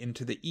steeply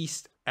into the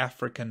East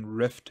African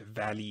Rift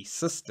Valley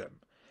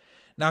system.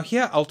 Now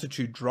here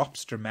altitude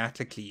drops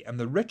dramatically and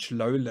the rich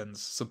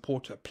lowlands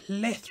support a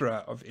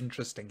plethora of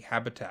interesting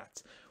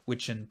habitats,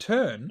 which in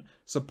turn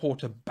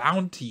support a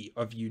bounty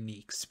of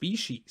unique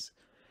species.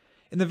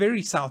 In the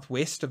very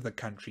southwest of the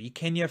country,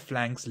 Kenya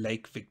flanks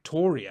Lake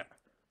Victoria.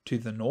 To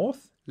the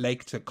north,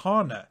 Lake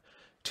Turkana,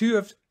 two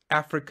of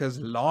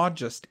Africa's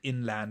largest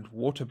inland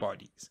water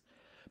bodies.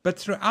 But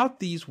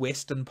throughout these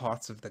western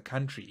parts of the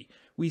country,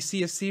 we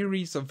see a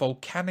series of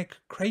volcanic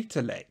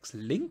crater lakes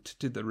linked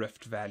to the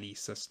Rift Valley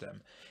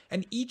system,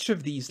 and each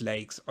of these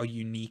lakes are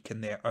unique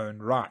in their own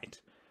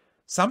right.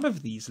 Some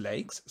of these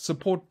lakes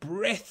support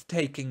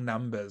breathtaking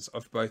numbers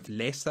of both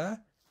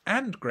lesser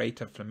and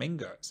greater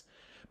flamingos,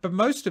 but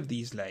most of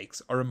these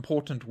lakes are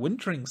important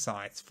wintering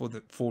sites for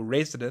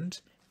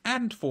resident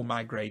and for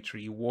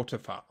migratory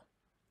waterfowl.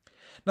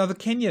 Now, the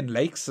Kenyan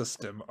lake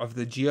system of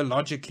the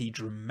geologically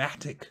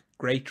dramatic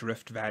Great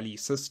Rift Valley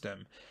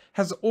system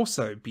has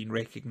also been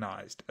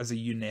recognized as a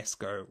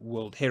UNESCO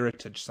World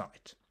Heritage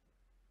Site.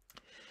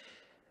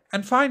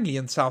 And finally,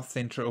 in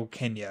south-central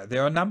Kenya,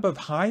 there are a number of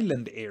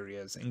highland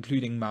areas,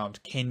 including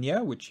Mount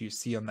Kenya, which you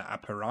see on the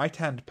upper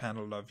right-hand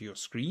panel of your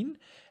screen,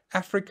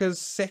 Africa's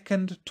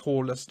second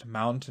tallest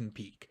mountain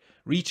peak,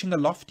 reaching a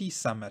lofty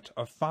summit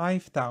of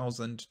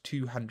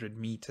 5,200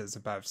 meters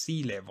above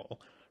sea level,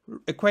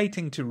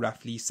 equating to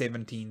roughly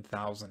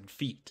 17,000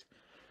 feet.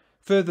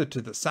 Further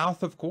to the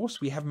south, of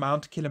course, we have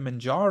Mount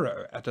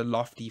Kilimanjaro at a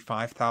lofty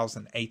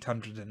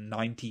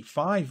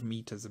 5,895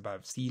 meters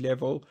above sea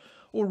level,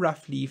 or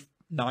roughly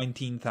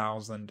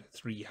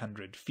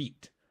 19,300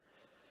 feet.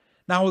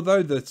 Now,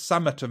 although the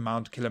summit of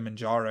Mount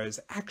Kilimanjaro is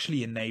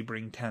actually in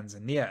neighboring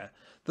Tanzania,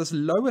 the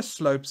lower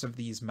slopes of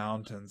these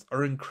mountains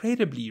are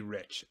incredibly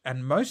rich,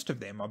 and most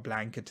of them are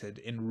blanketed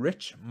in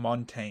rich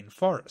montane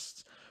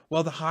forests,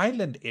 while the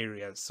highland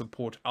areas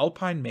support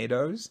alpine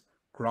meadows,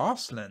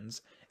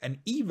 grasslands, and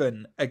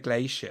even a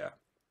glacier.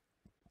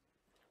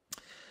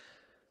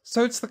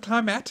 So it's the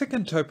climatic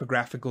and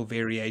topographical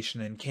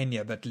variation in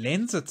Kenya that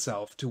lends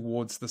itself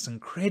towards this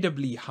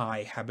incredibly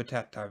high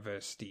habitat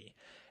diversity,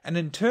 and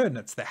in turn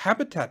it's the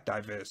habitat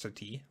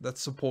diversity that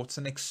supports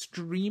an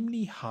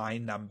extremely high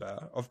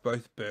number of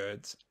both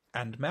birds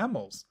and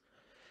mammals.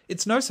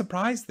 It's no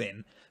surprise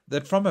then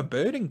that from a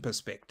birding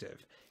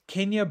perspective,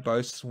 Kenya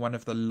boasts one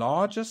of the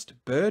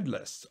largest bird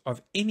lists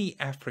of any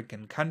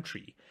African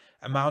country,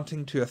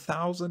 amounting to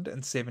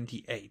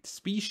 1,078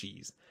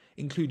 species,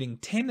 including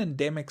 10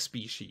 endemic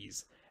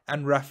species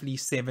and roughly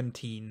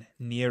 17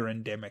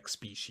 near-endemic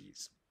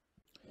species.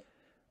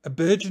 A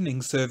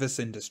burgeoning service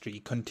industry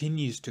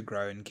continues to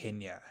grow in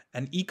Kenya,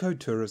 and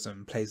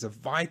ecotourism plays a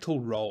vital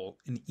role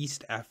in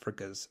East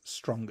Africa's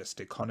strongest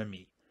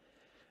economy.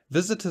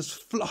 Visitors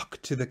flock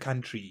to the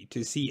country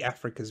to see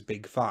Africa's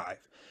Big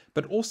Five,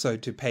 but also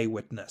to pay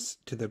witness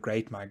to the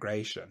Great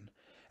Migration.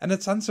 And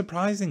it's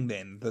unsurprising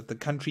then that the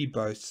country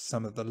boasts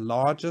some of the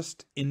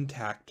largest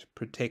intact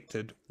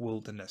protected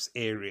wilderness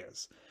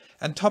areas.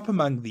 And top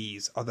among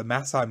these are the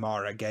Masai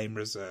Mara Game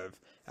Reserve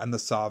and the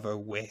Tsavo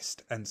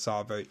West and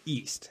Tsavo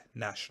East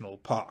National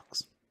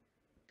Parks.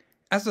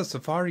 As a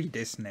safari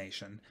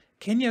destination,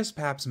 Kenya is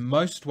perhaps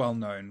most well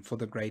known for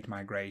the Great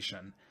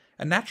Migration,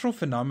 a natural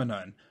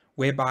phenomenon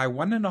whereby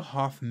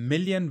 1.5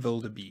 million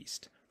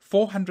wildebeest,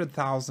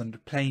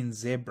 400,000 plain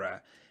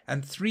zebra,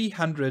 and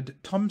 300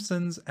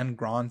 Thompson's and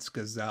Grant's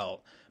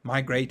gazelle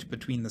migrate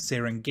between the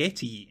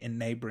Serengeti in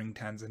neighboring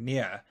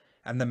Tanzania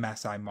and the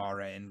Masai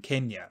Mara in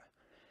Kenya.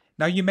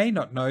 Now, you may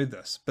not know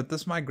this, but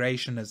this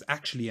migration is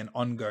actually an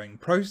ongoing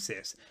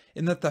process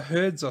in that the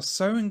herds are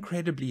so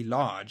incredibly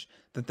large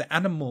that the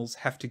animals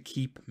have to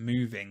keep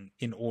moving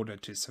in order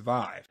to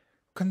survive.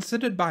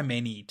 Considered by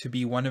many to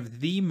be one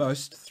of the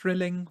most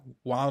thrilling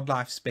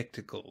wildlife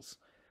spectacles,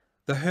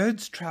 the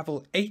herds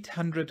travel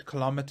 800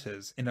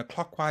 kilometers in a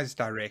clockwise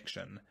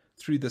direction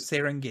through the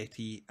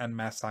Serengeti and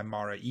Masai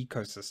Mara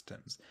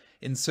ecosystems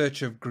in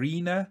search of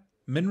greener,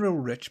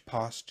 mineral-rich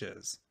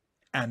pastures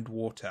and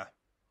water.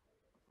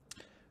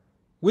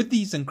 With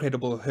these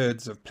incredible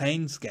herds of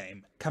plains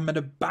game come an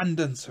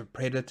abundance of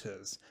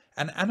predators,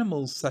 and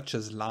animals such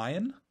as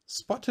lion,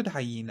 spotted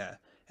hyena,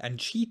 and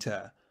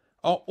cheetah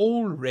are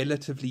all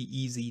relatively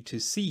easy to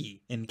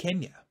see in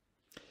Kenya.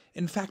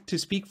 In fact, to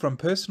speak from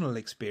personal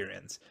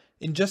experience,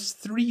 in just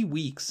 3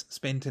 weeks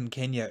spent in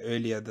Kenya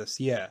earlier this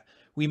year,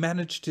 we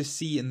managed to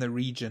see in the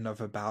region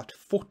of about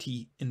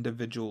 40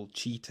 individual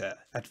cheetah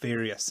at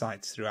various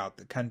sites throughout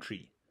the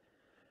country.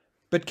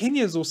 But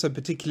Kenya is also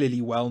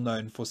particularly well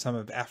known for some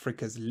of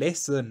Africa's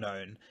lesser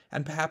known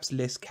and perhaps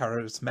less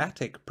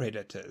charismatic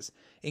predators,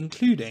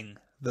 including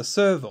the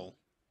serval.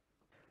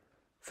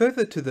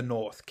 Further to the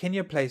north,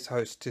 Kenya plays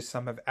host to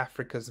some of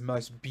Africa's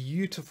most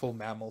beautiful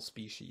mammal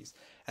species,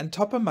 and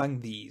top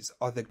among these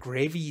are the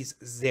Grevy's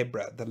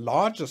zebra, the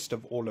largest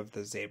of all of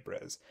the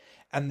zebras,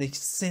 and the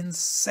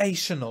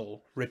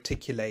sensational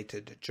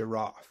reticulated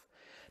giraffe.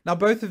 Now,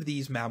 both of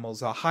these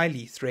mammals are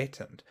highly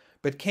threatened,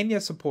 but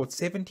Kenya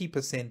supports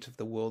 70% of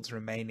the world's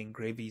remaining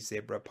Grevy's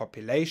zebra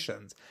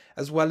populations,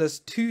 as well as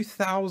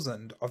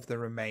 2,000 of the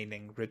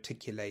remaining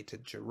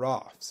reticulated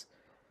giraffes.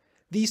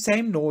 These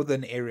same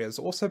northern areas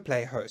also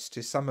play host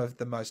to some of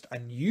the most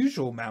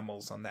unusual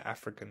mammals on the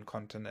African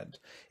continent,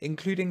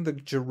 including the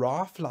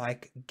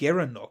giraffe-like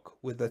gerenuk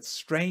with its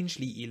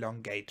strangely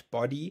elongate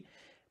body,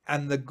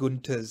 and the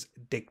Gunther's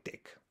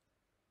dik-dik.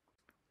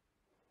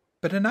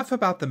 But enough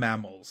about the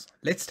mammals.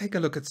 Let's take a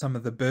look at some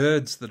of the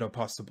birds that are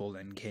possible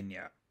in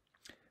Kenya.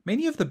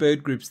 Many of the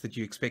bird groups that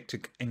you expect to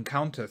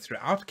encounter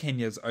throughout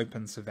Kenya's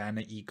open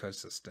savanna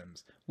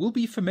ecosystems will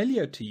be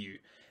familiar to you,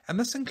 and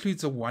this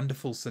includes a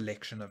wonderful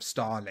selection of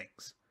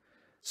starlings.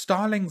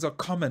 Starlings are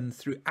common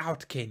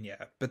throughout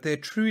Kenya, but there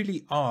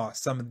truly are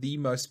some of the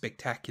most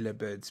spectacular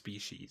bird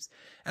species,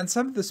 and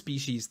some of the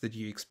species that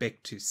you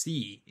expect to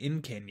see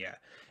in Kenya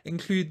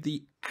include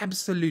the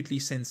absolutely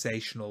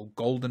sensational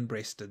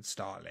golden-breasted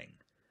starling,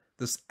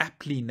 this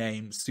aptly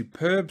named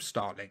superb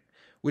starling,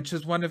 which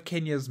is one of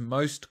Kenya's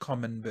most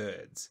common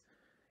birds.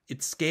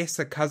 Its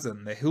scarcer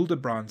cousin, the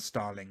Hildebrand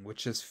starling,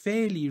 which is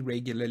fairly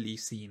regularly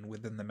seen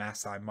within the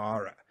Masai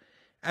Mara,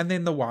 and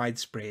then the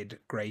widespread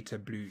greater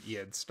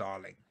blue-eared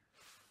starling.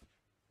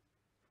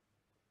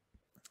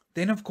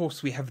 Then, of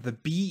course, we have the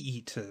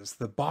bee-eaters,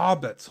 the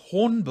barbets,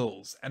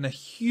 hornbills, and a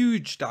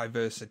huge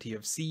diversity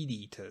of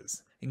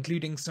seed-eaters,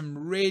 including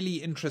some really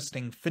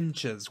interesting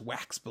finches,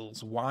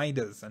 waxbills,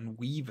 widers, and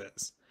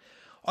weavers.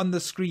 On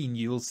the screen,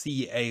 you will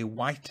see a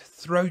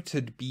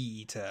white-throated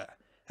bee-eater,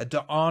 a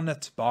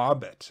Daarnet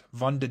barbet,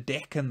 von der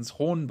Decken's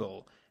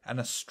hornbill, and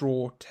a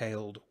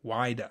straw-tailed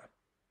wider.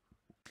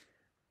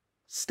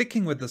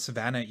 Sticking with the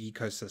savanna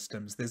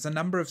ecosystems, there's a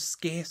number of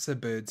scarcer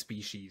bird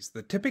species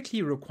that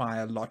typically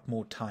require a lot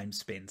more time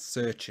spent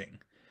searching.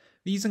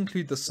 These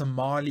include the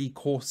Somali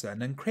courser,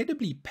 an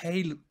incredibly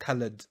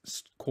pale-coloured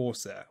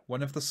courser,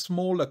 one of the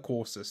smaller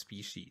courser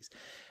species.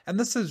 And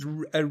this is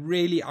a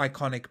really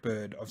iconic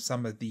bird of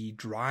some of the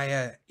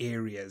drier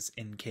areas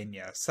in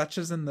Kenya, such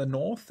as in the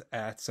north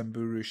at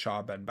Samburu,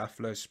 Shaba and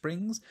Buffalo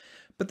Springs,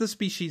 but the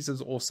species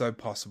is also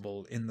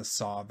possible in the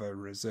Tsavo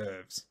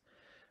reserves.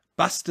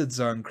 Bustards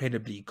are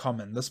incredibly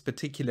common. This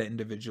particular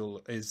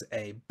individual is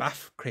a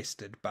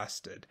buff-crested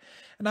bustard.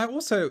 And I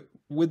also,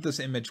 with this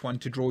image,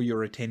 want to draw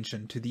your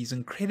attention to these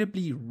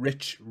incredibly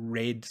rich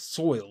red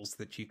soils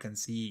that you can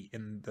see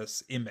in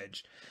this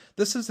image.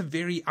 This is a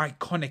very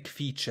iconic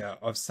feature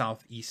of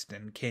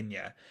southeastern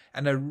Kenya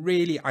and a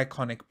really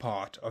iconic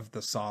part of the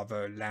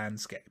Tsavo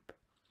landscape.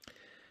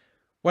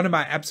 One of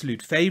my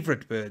absolute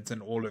favourite birds in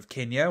all of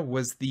Kenya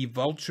was the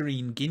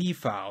vulturine guinea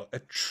fowl, a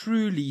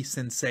truly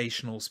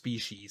sensational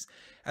species,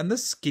 and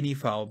this guinea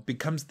fowl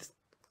becomes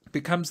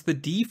the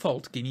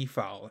default guinea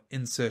fowl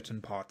in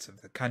certain parts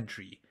of the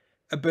country,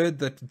 a bird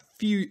that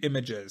few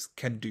images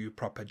can do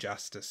proper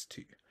justice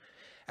to.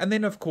 And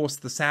then, of course,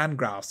 the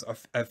sandgrouse are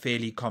a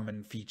fairly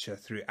common feature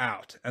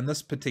throughout, and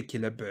this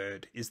particular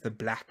bird is the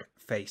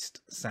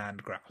black-faced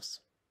sandgrouse.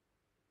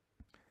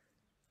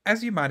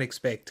 As you might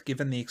expect,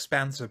 given the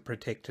expanse of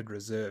protected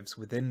reserves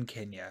within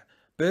Kenya,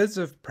 birds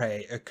of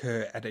prey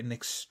occur at an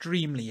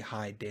extremely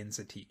high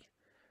density.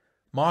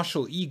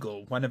 Martial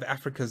eagle, one of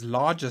Africa's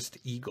largest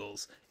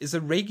eagles, is a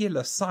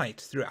regular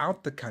sight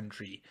throughout the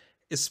country,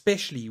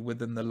 especially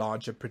within the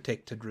larger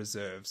protected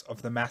reserves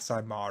of the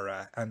Masai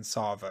Mara and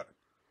Tsavo.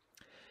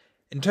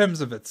 In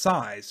terms of its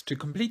size, to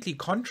completely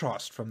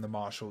contrast from the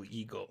martial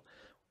eagle,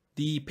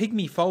 the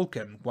pygmy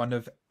falcon, one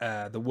of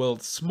the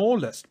world's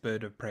smallest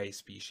bird of prey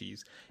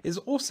species, is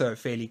also a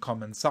fairly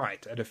common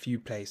sight at a few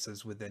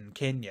places within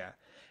Kenya.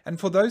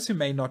 And for those who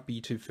may not be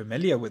too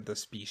familiar with the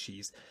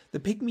species, the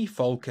pygmy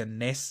falcon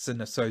nests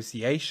in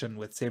association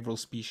with several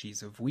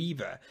species of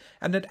weaver,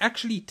 and it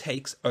actually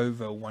takes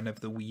over one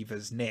of the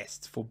weaver's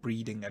nests for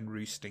breeding and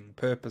roosting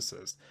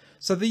purposes.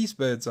 So these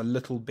birds are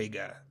little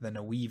bigger than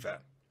a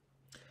weaver.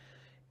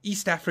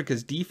 East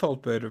Africa's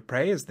default bird of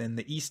prey is then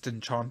the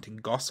eastern chanting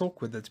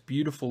goshawk with its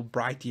beautiful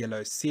bright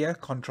yellow cere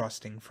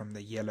contrasting from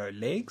the yellow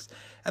legs,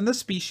 and this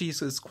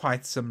species is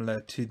quite similar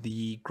to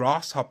the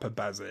grasshopper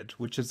buzzard,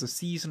 which is a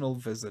seasonal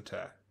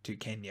visitor to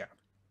Kenya.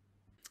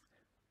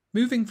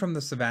 Moving from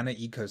the savanna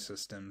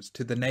ecosystems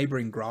to the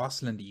neighbouring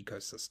grassland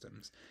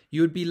ecosystems,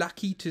 you would be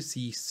lucky to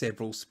see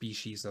several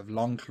species of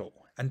longclaw,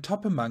 and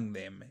top among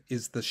them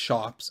is the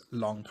Sharp's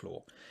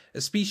longclaw,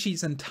 a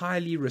species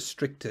entirely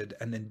restricted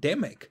and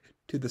endemic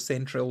to the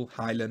central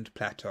highland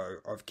plateau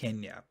of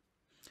Kenya.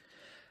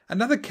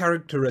 Another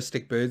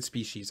characteristic bird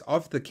species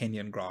of the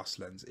Kenyan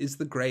grasslands is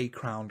the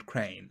grey-crowned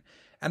crane,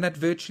 and at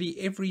virtually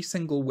every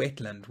single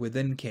wetland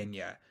within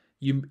Kenya,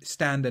 you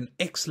stand an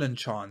excellent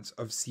chance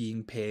of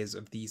seeing pairs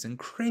of these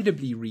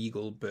incredibly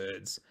regal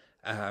birds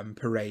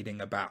parading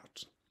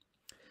about.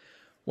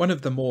 One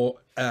of the more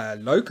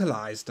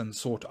localized and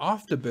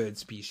sought-after bird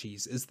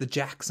species is the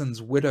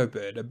Jackson's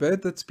widowbird, a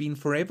bird that's been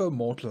forever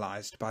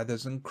immortalized by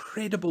those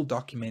incredible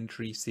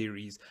documentary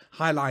series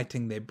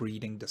highlighting their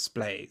breeding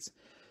displays.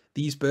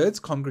 These birds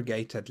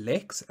congregate at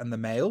leks, and the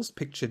males,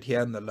 pictured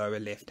here in the lower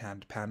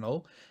left-hand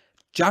panel,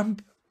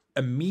 jump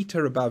a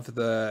meter above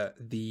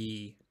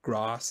the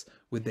grass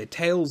with their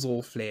tails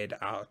all flared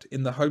out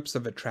in the hopes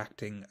of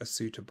attracting a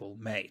suitable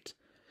mate.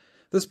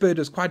 This bird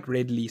is quite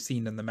readily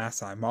seen in the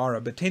Masai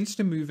Mara, but tends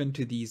to move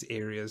into these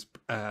areas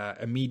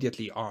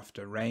immediately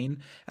after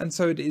rain, and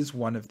so it is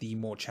one of the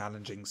more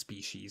challenging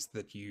species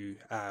that you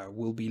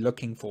will be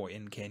looking for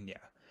in Kenya.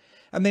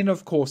 And then,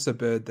 of course, a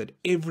bird that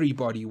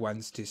everybody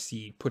wants to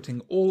see,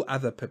 putting all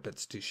other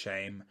pipits to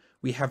shame,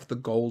 we have the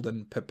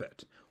golden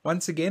pipit.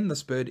 Once again,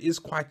 this bird is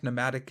quite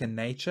nomadic in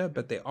nature,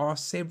 but there are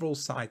several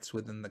sites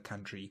within the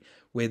country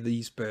where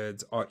these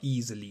birds are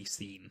easily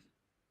seen.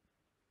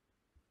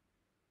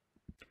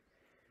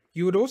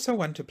 You would also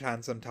want to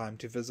plan some time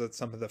to visit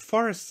some of the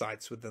forest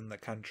sites within the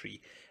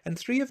country, and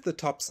three of the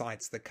top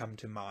sites that come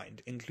to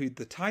mind include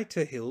the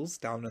Taita Hills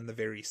down in the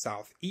very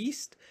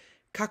southeast,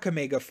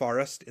 Kakamega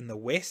Forest in the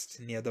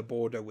west near the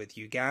border with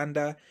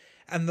Uganda,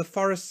 and the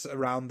forests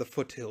around the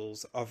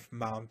foothills of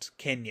Mount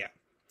Kenya.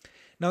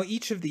 Now,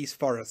 each of these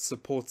forests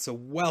supports a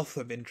wealth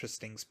of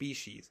interesting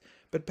species,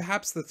 but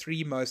perhaps the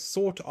three most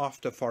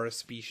sought-after forest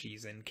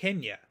species in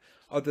Kenya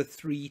are the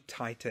three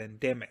Taita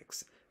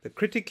endemics: the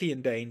critically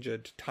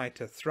endangered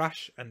Taita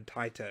thrush and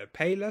Taita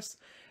apellis,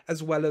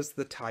 as well as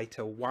the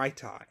Taita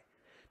white-eye.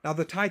 Now,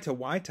 the Taita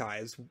white-eye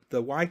is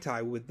the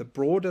white-eye with the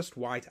broadest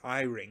white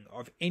eye ring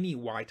of any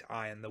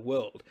white-eye in the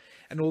world,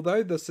 and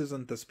although this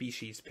isn't the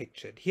species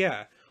pictured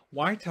here,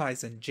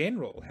 white-eyes in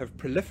general have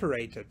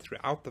proliferated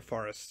throughout the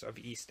forests of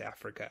East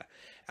Africa,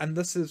 and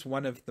this is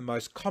one of the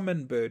most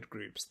common bird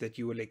groups that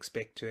you will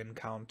expect to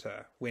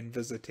encounter when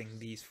visiting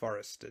these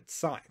forested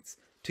sites,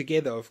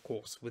 together, of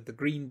course, with the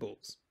green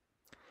bulls.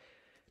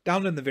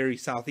 Down in the very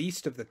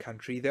southeast of the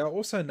country, there are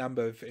also a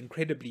number of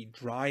incredibly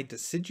dry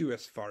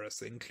deciduous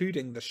forests,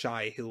 including the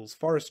Shire Hills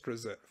Forest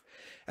Reserve,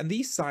 and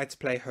these sites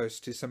play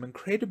host to some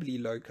incredibly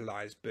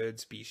localized bird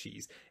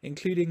species,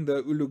 including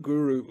the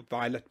Uluguru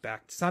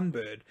violet-backed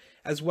sunbird,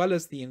 as well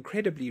as the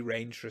incredibly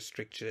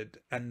range-restricted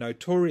and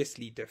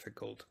notoriously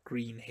difficult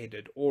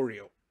green-headed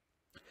Oriole.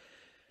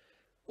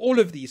 All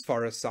of these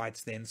forest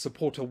sites then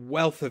support a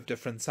wealth of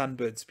different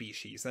sunbird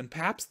species, and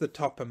perhaps the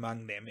top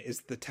among them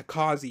is the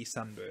Takazi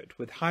sunbird,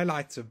 with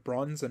highlights of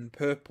bronze and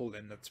purple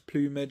in its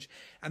plumage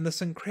and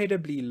this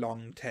incredibly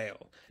long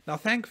tail. Now,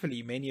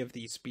 thankfully, many of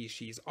these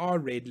species are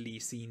readily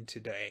seen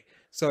today,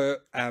 so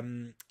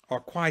are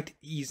quite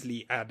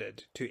easily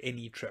added to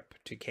any trip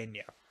to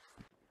Kenya.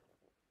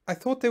 I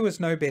thought there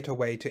was no better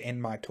way to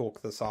end my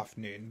talk this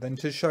afternoon than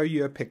to show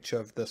you a picture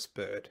of this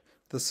bird,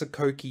 the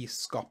Sokoke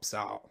scops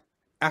owl,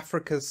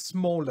 Africa's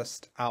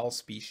smallest owl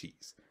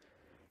species.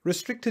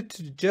 Restricted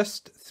to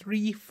just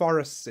 3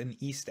 forests in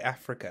East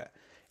Africa,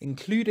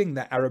 including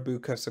the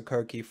Arabuko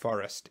Sokoke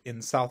forest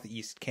in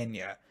southeast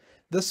Kenya,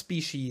 this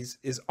species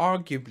is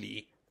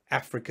arguably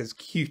Africa's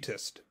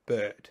cutest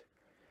bird.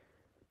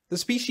 The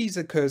species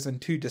occurs in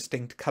 2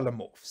 distinct color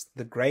morphs,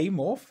 the grey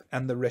morph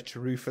and the rich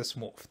rufous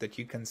morph that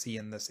you can see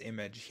in this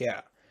image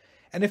here.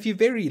 And if you're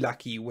very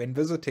lucky when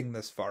visiting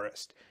this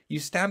forest, you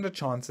stand a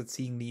chance at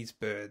seeing these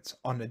birds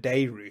on a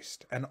day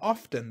roost, and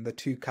often the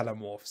 2 color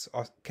morphs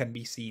can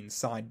be seen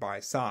side by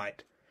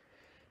side.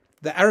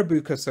 The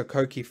Arabuko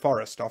Sokoke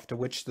forest, after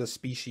which the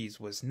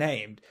species was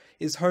named,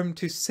 is home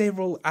to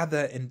several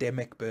other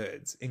endemic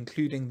birds,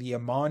 including the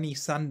Amani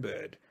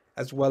sunbird,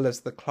 as well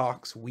as the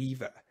Clark's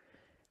weaver.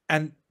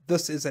 And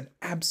this is an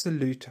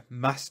absolute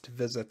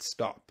must-visit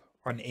stop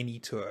on any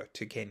tour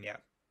to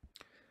Kenya.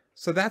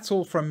 So that's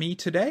all from me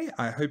today.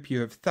 I hope you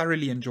have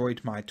thoroughly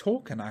enjoyed my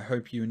talk, and I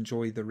hope you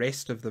enjoy the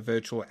rest of the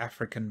virtual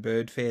African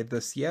Bird Fair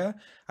this year.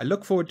 I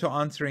look forward to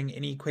answering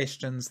any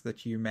questions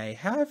that you may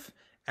have,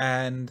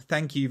 and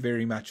thank you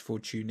very much for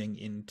tuning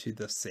into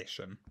this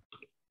session.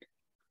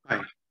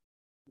 Hi,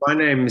 my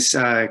name is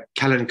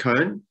Callan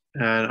Cohen,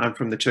 and I'm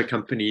from the tour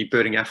company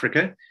Birding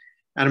Africa.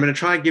 And I'm going to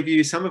try and give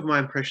you some of my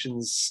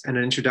impressions and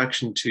an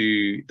introduction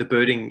to the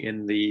birding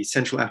in the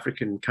Central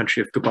African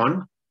country of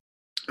Gabon.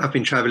 I've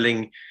been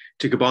traveling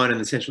to Gabon in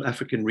the Central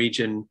African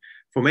region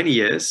for many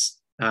years,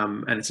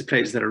 and it's a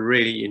place that I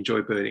really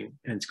enjoy birding,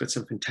 and it's got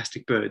some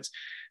fantastic birds.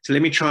 So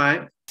let me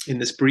try in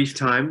this brief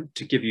time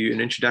to give you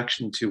an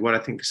introduction to what I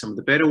think are some of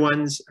the better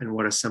ones and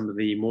what are some of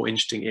the more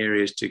interesting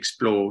areas to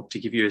explore, to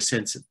give you a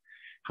sense of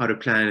how to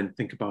plan and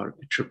think about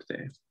a trip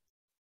there.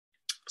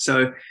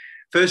 So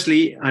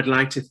firstly, I'd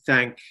like to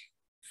thank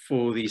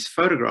for these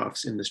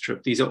photographs in this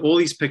trip. These are all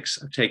these pics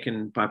are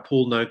taken by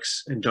Paul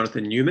Noakes and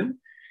Jonathan Newman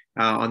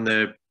on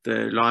the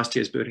last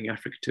year's Birding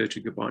Africa tour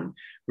to Gabon.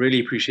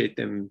 Really appreciate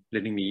them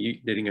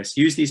letting us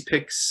use these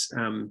pics.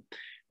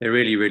 They're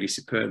really, really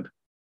superb.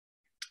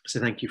 So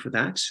thank you for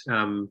that.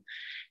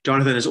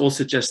 Jonathan has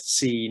also just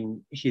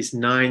seen his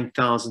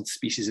 9,000th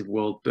species of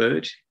world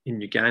bird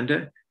in Uganda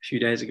a few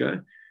days ago,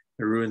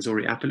 the Ruins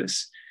Oriole.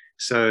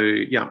 So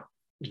yeah,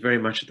 very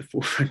much at the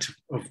forefront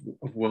of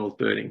world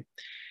birding.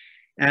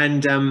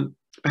 And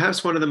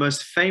perhaps one of the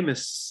most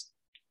famous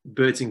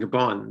birds in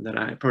Gabon that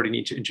I probably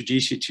need to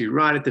introduce you to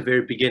right at the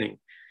very beginning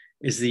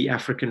is the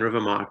African river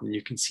martin.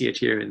 You can see it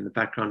here in the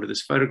background of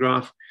this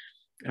photograph.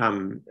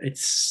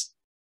 It's,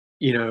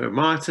 you know, a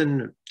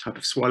martin, a type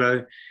of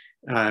swallow,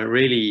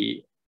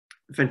 really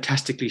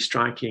fantastically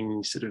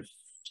striking, sort of,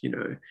 you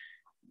know,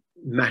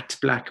 matte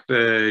black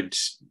bird,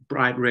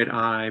 bright red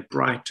eye,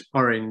 bright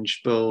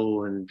orange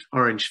bill and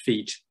orange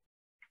feet.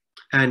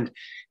 And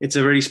it's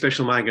a really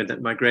special migrant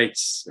that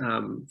migrates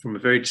from a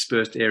very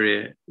dispersed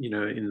area, you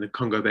know, in the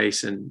Congo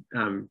Basin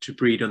to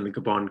breed on the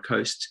Gabon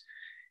coast.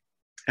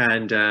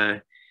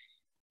 And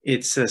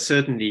it's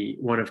certainly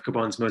one of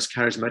Gabon's most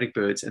charismatic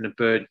birds, and a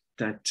bird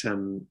that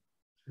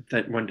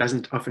that one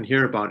doesn't often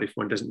hear about if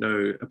one doesn't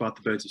know about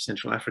the birds of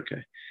Central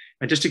Africa.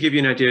 And just to give you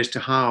an idea as to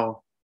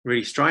how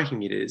really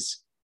striking it is,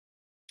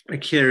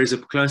 like here is a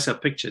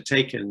close-up picture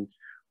taken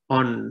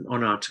on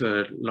our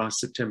tour last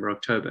September,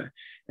 October.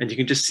 And you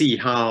can just see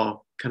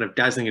how kind of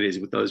dazzling it is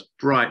with those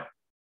bright,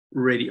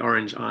 reddy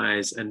orange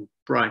eyes and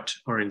bright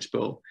orange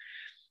bill.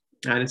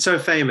 And it's so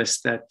famous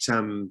that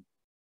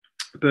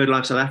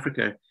BirdLife South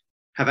Africa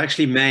have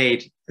actually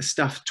made a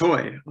stuffed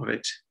toy of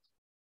it.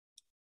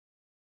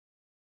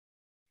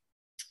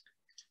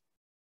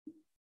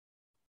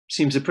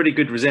 Seems a pretty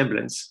good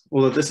resemblance,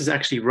 although this is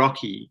actually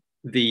Rocky,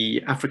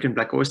 the African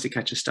black oyster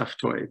catcher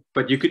stuffed toy.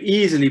 But you could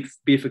easily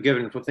be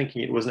forgiven for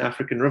thinking it was an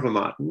African river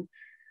martin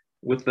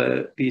with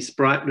these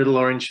bright little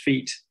orange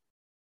feet,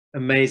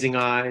 amazing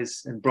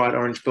eyes, and bright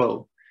orange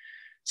bill.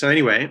 So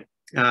anyway,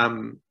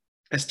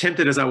 as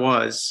tempted as I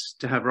was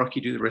to have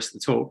Rocky do the rest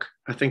of the talk,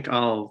 I think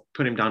I'll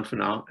put him down for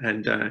now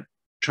and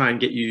try and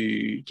give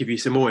you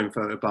some more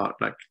info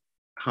about like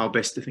how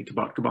best to think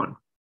about Gabon.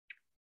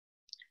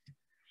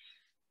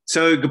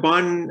 So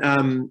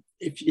Gabon,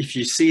 if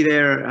you see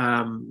there,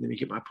 let me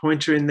get my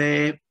pointer in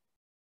there.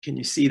 Can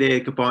you see there?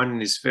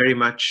 Gabon is very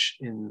much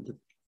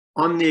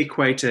on the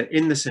equator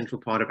in the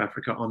central part of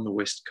Africa on the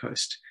west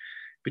coast,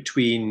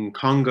 between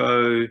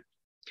Congo,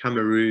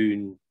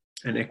 Cameroon,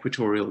 and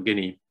Equatorial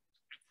Guinea.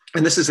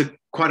 And this is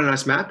quite a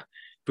nice map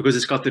because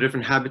it's got the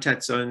different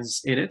habitat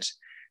zones in it.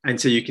 And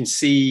so you can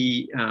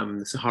see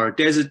the Sahara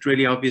Desert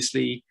really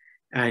obviously,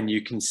 and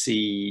you can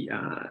see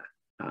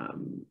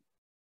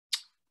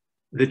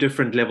the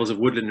different levels of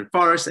woodland and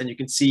forest, and you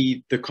can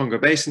see the Congo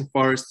Basin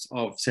forests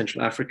of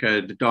Central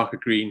Africa, the darker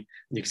green,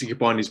 and you can see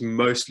Gabon is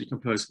mostly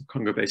composed of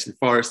Congo Basin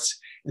forests,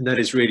 and that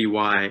is really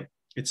why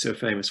it's so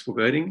famous for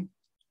birding.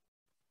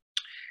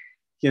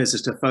 Here's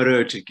just a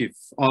photo to give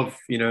of,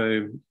 you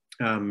know,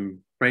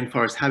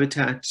 rainforest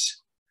habitat.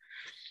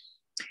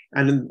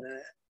 And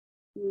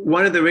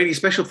one of the really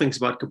special things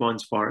about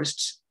Gabon's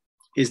forests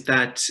is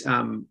that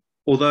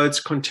although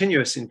it's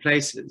continuous in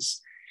places,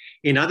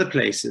 in other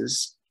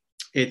places,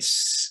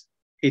 it's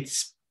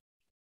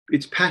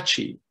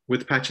patchy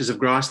with patches of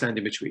grassland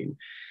in between.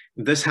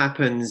 This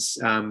happens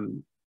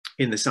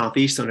in the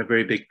southeast on a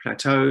very big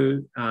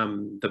plateau,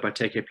 the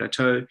Bateke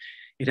Plateau.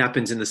 It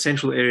happens in the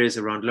central areas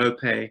around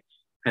Lope,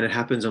 and it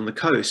happens on the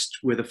coast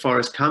where the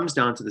forest comes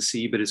down to the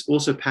sea, but it's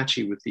also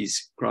patchy with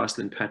these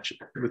grassland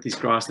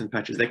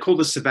patches. They call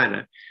this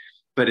savanna,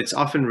 but it's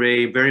often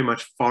very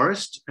much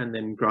forest and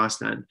then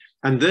grassland.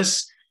 And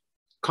this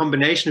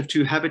combination of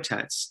two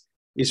habitats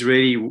is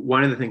really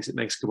one of the things that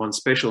makes Gabon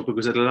special,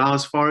 because it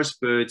allows forest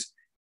birds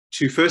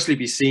to firstly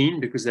be seen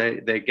because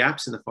there are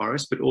gaps in the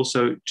forest, but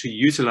also to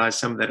utilize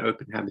some of that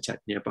open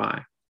habitat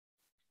nearby.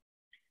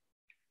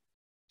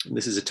 And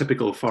this is a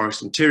typical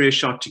forest interior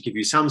shot to give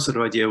you some sort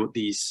of idea what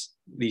these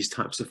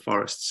types of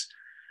forests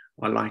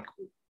are like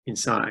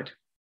inside.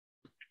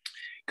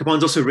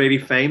 Gabon's also really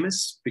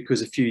famous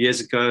because a few years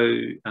ago,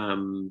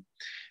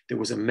 there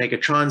was a mega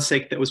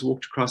transect that was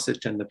walked across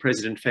it, and the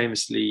president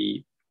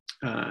famously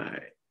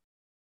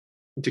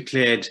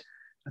declared,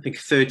 I think,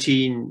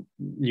 13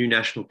 new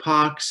national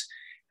parks,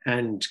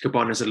 and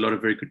Gabon has a lot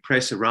of very good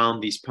press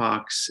around these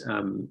parks,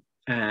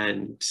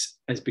 and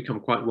has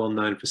become quite well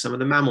known for some of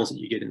the mammals that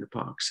you get in the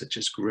parks, such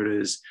as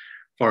gorillas,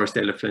 forest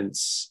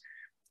elephants,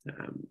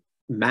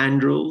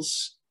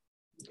 mandrills,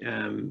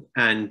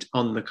 and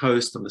on the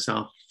coast, on the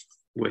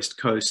southwest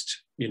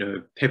coast, you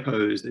know,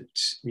 hippos that,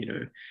 you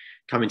know,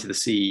 come into the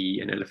sea,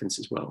 and elephants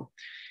as well.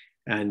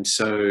 And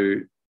so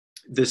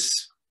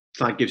this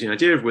slide gives you an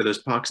idea of where those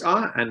parks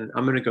are, and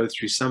I'm going to go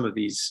through some of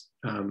these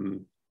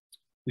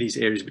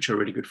areas which are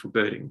really good for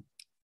birding.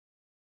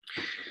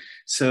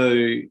 So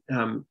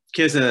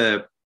here's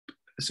a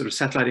sort of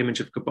satellite image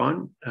of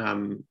Gabon.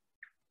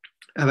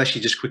 I've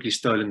actually just quickly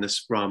stolen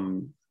this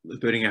from the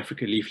Birding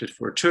Africa leaflet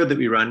for a tour that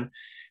we run,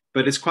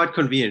 but it's quite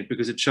convenient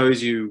because it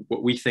shows you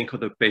what we think are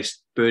the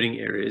best birding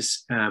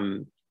areas.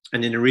 And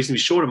in a reasonably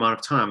short amount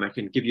of time, I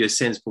can give you a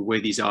sense for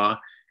where these are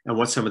and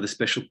what some of the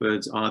special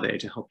birds are there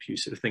to help you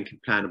sort of think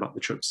and plan about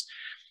the trips.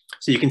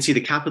 So you can see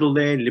the capital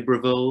there,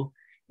 Libreville,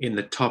 in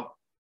the top,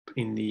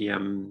 in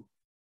the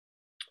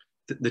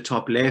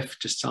top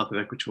left, just south of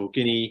Equatorial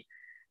Guinea,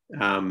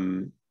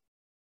 Lope,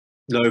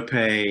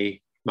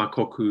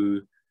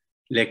 Makoku,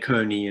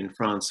 Lekoni in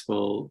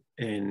Franceville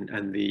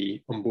and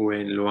the Omboe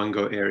and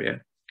Luango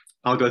area.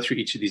 I'll go through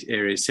each of these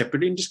areas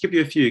separately and just give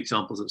you a few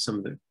examples of some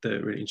of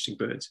the really interesting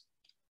birds.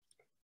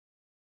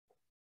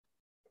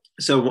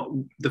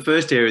 So the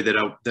first area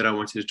that I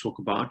wanted to talk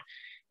about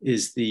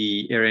is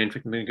the area, in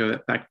fact, I'm going to go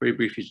back very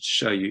briefly to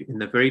show you, in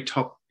the very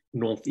top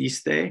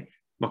northeast there,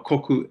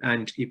 Makoku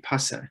and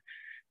Ipasa.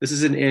 This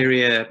is an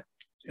area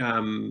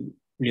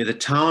near the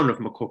town of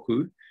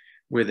Makoku,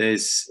 where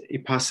there's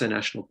Ipasa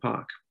National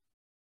Park,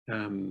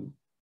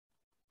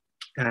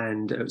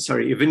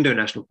 Ivindo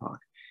National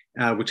Park,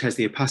 which has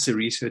the Ipasa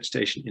Research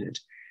Station in it.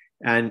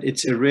 And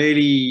it's a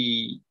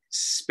really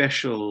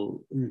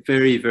special,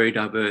 very, very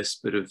diverse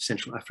bit of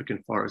Central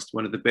African forest,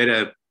 one of the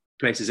better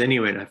places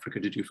anywhere in Africa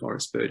to do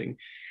forest birding.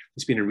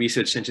 There's been a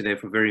research center there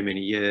for very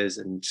many years,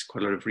 and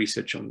quite a lot of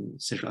research on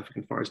Central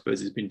African forest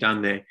birds has been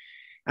done there.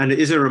 And it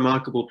is a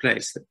remarkable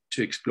place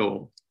to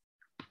explore.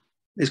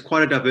 There's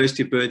quite a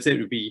diversity of birds there. It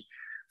would be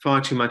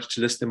far too much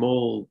to list them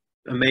all.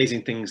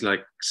 Amazing things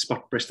like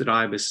spot-breasted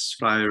ibis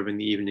fly over in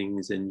the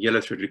evenings, and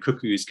yellow-throated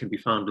cuckoos can be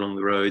found along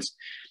the roads.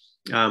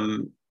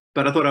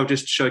 But I thought I would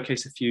just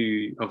showcase a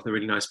few of the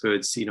really nice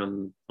birds seen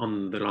on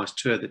the last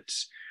tour that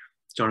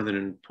Jonathan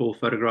and Paul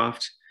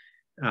photographed.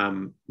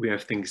 We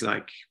have things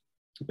like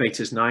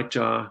Bates'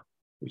 nightjar,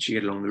 which you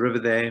get along the river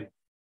there.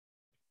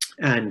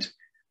 And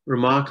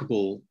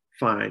remarkable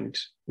find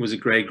was a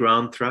grey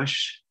ground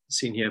thrush,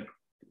 seen here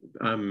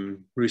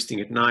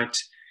roosting at night.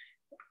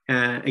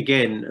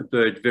 Again, a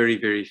bird very,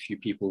 very few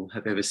people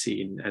have ever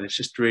seen. And it's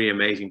just really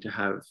amazing to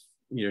have,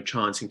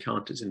 chance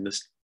encounters in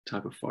this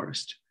type of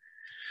forest.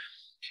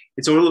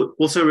 It's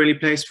also really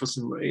placed for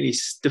some really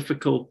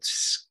difficult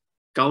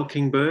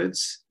skulking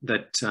birds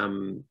that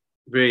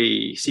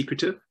very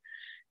secretive.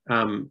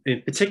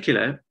 In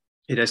particular,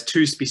 it has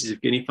two species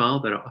of guinea fowl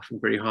that are often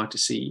very hard to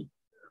see,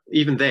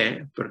 even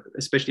there, but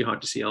especially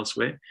hard to see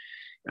elsewhere.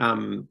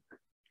 Plume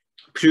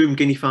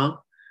guinea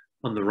fowl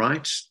on the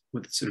right,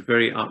 with sort of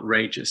very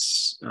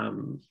outrageous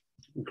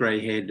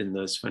grey head and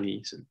those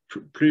funny sort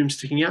of plumes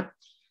sticking up,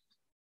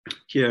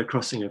 here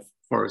crossing a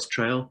forest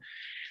trail.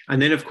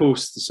 And then, of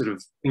course, the sort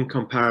of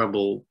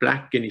incomparable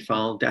black guinea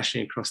fowl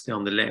dashing across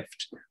down the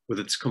left with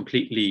its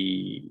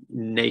completely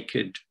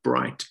naked,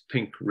 bright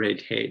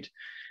pink-red head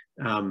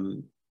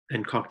and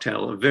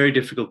cocktail. A very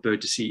difficult bird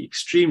to see,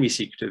 extremely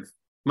secretive,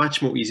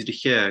 much more easy to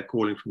hear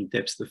calling from the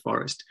depths of the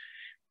forest.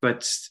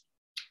 But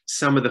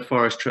some of the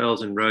forest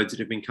trails and roads that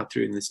have been cut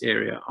through in this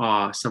area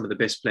are some of the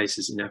best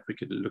places in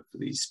Africa to look for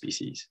these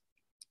species.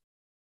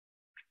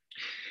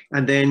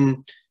 And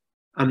then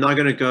I'm now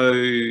going to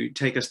go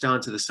take us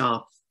down to the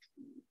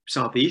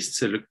southeast.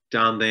 So look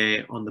down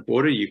there on the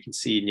border, you can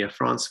see near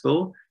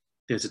Franceville,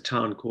 there's a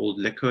town called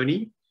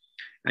Lekoni.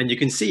 And you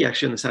can see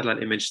actually on the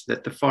satellite image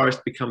that the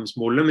forest becomes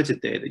more limited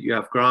there, that you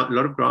have a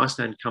lot of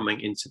grassland coming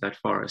into that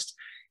forest.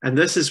 And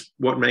this is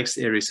what makes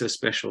the area so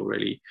special,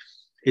 really,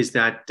 is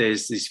that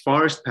there's these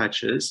forest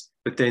patches,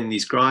 but then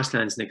these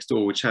grasslands next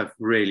door, which have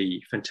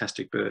really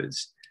fantastic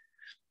birds.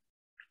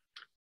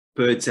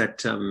 Birds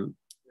that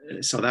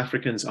South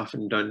Africans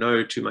often don't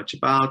know too much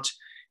about,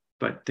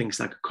 but things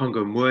like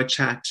Congo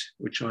moorchat,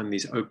 which are in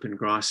these open,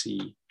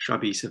 grassy,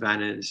 shrubby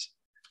savannas.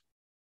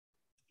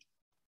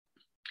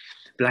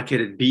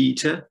 Black-headed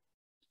bee-eater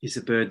is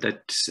a bird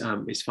that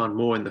is found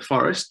more in the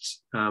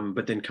forest,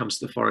 but then comes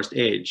to the forest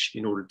edge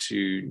in order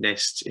to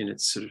nest in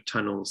its sort of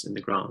tunnels in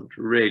the ground.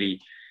 Really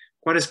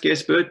quite a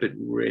scarce bird, but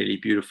really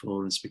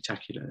beautiful and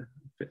spectacular.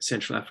 But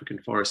Central African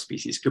forest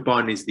species.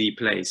 Gabon is the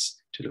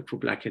place to look for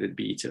black-headed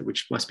bee-eater,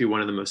 which must be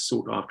one of the most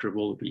sought after of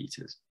all the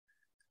bee-eaters.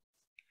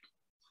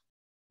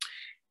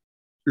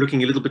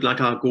 Looking a little bit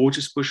like our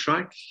gorgeous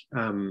bushshrike,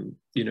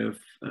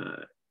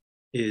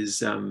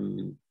 is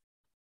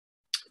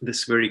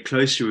this very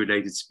closely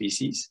related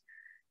species.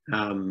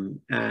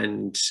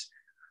 And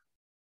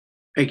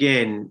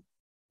again,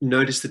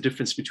 notice the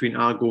difference between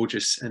our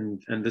gorgeous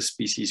and this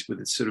species, with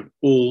its sort of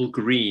all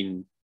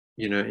green,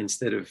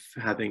 instead of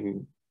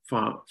having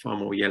far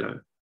more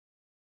yellow.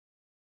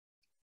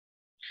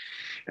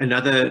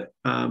 Another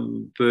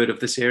bird of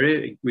this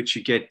area, which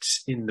you get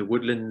in the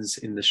woodlands,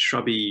 in the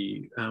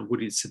shrubby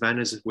wooded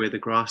savannas where the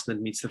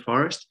grassland meets the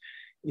forest,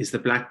 is the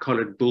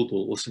black-collared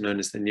bulbul, also known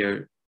as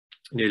the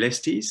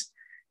Neolestes.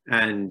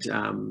 And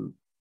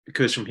it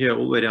goes from here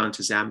all the way down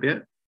to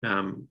Zambia.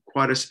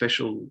 Quite a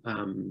special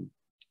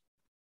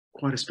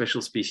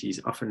species,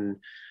 often,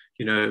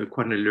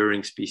 quite an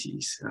alluring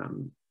species,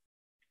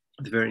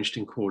 with a very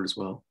interesting call as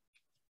well.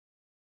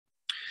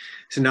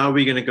 So now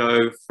we're going to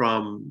go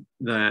from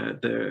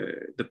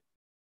the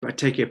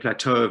Bateke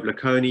Plateau of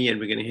Lekoni, and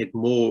we're going to head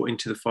more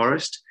into the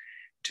forest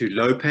to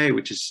Lope,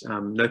 which is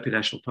Lope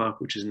National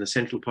Park, which is in the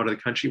central part of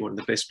the country, one of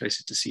the best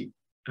places to see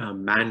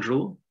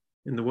mandrill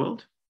in the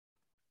world.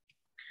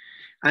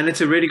 And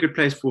it's a really good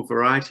place for a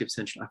variety of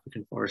Central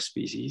African forest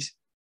species,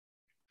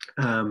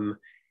 such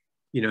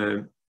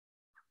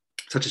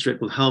as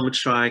red-billed helmet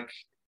shrike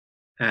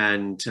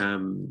and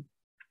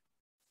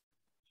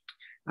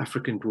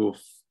African dwarf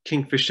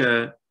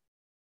kingfisher.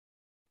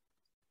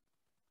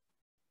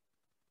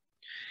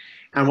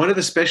 And one of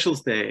the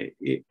specials there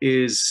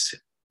is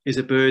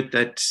a bird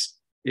that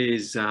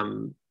is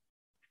found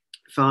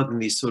in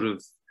these sort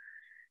of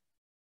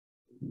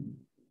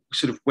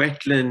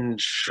wetland,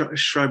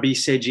 shrubby,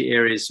 sedgy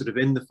areas, sort of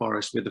in the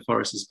forest where the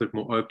forest is a bit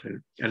more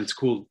open. And it's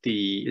called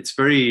it's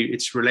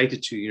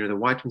related to, you know, the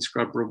white-winged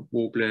scrub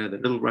warbler, the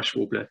little rush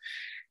warbler.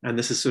 And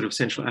this is sort of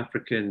Central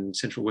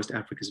West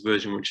Africa's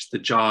version, which is the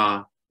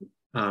Jar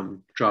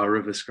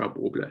River scrub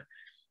warbler.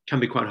 Can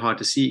be quite hard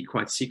to see,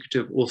 quite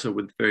secretive, also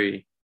with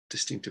very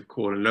distinctive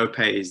call. And Lope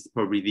is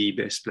probably the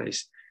best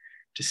place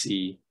to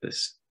see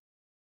this.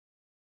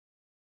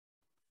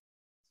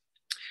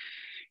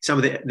 Some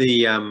of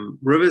the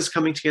rivers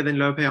coming together in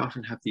Lope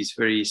often have these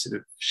very sort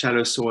of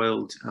shallow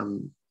soiled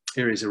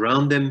areas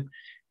around them.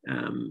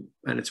 And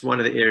it's one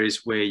of the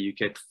areas where you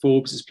get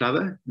Forbes's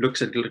plover.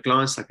 Looks at a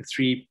glance like a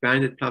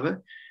three-banded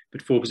plover,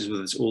 but Forbes's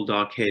with its all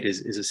dark head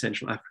is a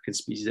Central African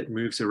species that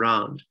moves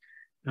around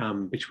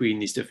between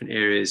these different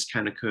areas,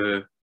 can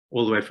occur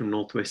all the way from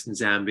northwestern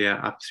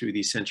Zambia up through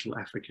these Central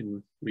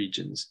African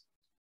regions.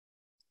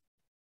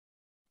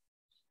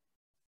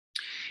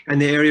 And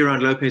the area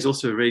around Lope is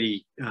also a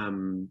really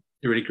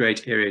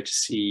great area to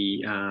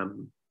see,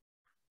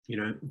 you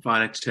know,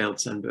 violet-tailed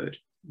sunbird,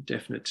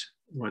 definite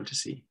one to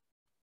see.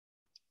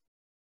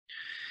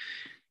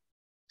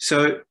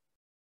 So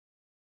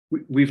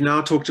we've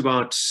now talked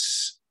about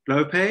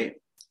Lope,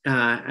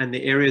 and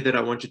the area that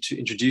I wanted to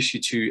introduce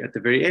you to at the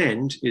very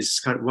end is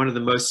kind of one of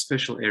the most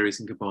special areas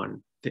in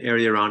Gabon, the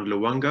area around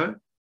Luango,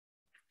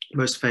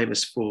 most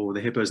famous for the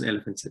hippos and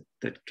elephants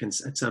that can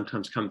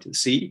sometimes come to the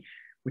sea,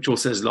 which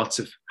also has lots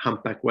of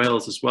humpback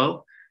whales as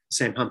well. The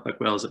same humpback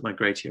whales that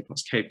migrate here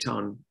across Cape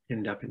Town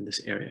end up in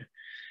this area.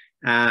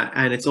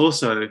 And it's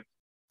also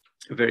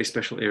a very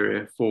special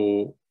area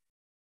for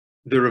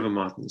the river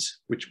martins,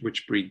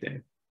 which breed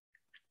there.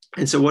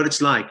 And so what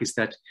it's like is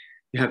that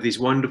you have these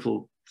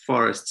wonderful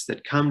forests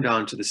that come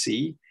down to the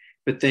sea,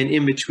 but then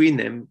in between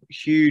them,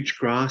 huge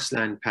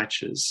grassland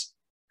patches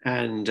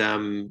and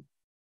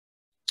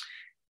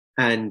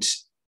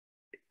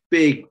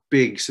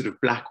big sort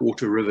of black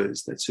water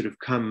rivers that sort of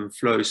come and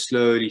flow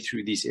slowly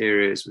through these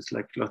areas with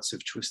like lots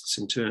of twists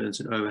and turns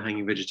and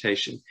overhanging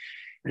vegetation.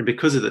 And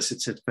because of this,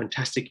 it's a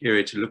fantastic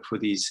area to look for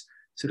these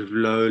sort of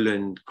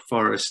lowland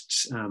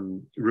forests,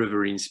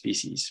 riverine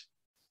species.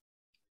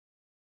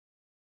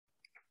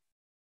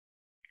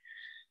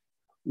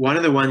 One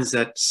of the ones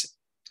that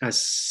as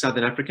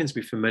Southern Africans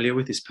we're familiar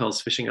with is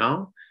Pearl's fishing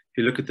owl. If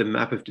you look at the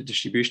map of the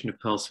distribution of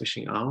Pearl's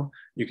fishing owl,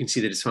 you can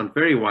see that it's found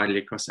very widely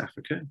across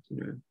Africa,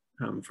 you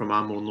know, from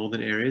our more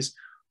northern areas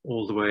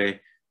all the way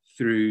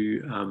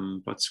through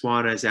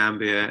Botswana,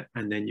 Zambia,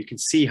 and then you can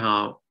see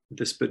how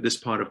this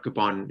part of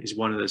Gabon is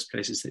one of those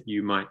places that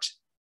you might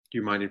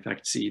in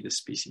fact see this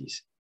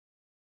species.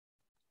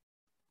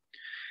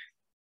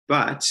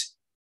 But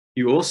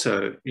you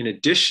also, in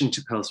addition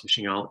to Pearl's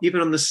fishing owl, even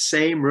on the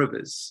same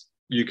rivers,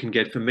 you can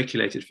get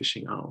vermiculated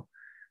fishing owl.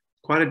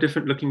 Quite a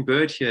different looking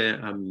bird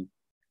here.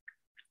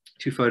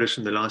 Two photos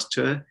from the last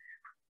tour.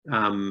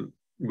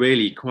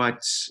 Really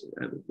quite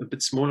a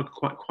bit smaller,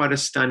 quite a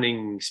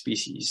stunning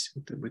species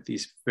with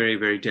these very,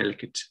 very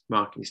delicate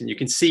markings. And you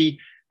can see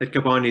that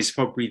Gabon is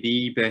probably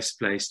the best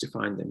place to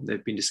find them.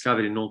 They've been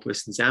discovered in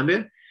northwestern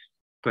Zambia,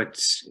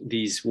 but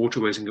these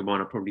waterways in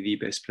Gabon are probably the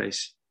best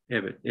place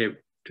ever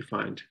to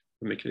find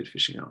vermiculated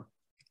fishing owl.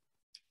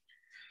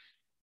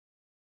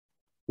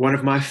 One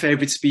of my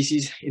favorite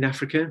species in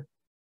Africa,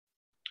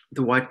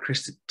 the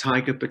white-crested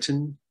tiger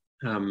bittern.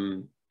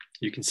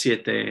 You can see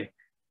it there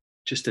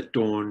just at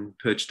dawn,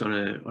 perched on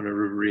a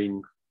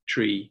riverine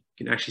tree.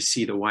 You can actually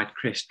see the white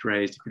crest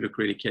raised if you look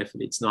really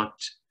carefully. It's not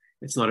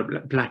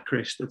a black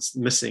crest that's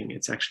missing.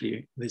 There's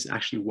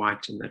actually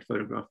white in that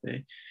photograph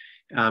there.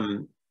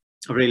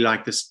 I really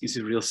like this. Gives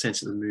a real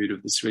sense of the mood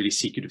of this really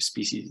secretive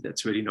species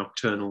that's really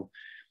nocturnal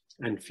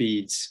and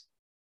feeds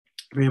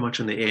very much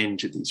on the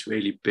edge of these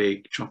really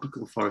big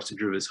tropical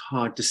forested rivers,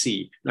 hard to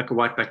see, like a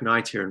whiteback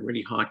night heron,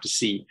 really hard to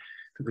see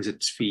because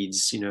it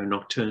feeds, you know,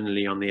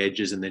 nocturnally on the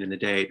edges, and then in the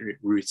day it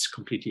roots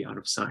completely out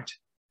of sight.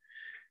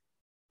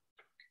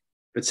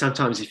 But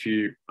sometimes if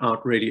you're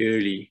out really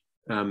early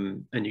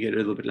and you get a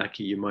little bit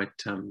lucky, you might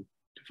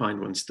find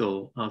one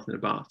still out and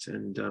about.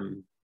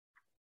 And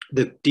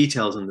the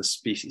details on the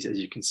species, as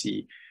you can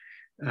see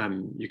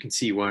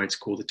why it's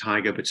called the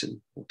tiger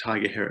bittern or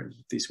tiger heron,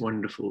 these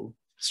wonderful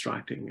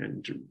striping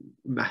and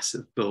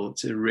massive bill.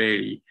 It's a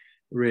really,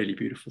 really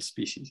beautiful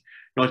species.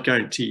 Not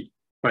guaranteed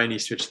by any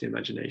stretch of the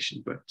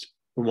imagination, but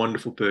a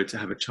wonderful bird to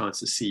have a chance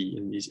to see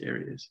in these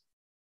areas.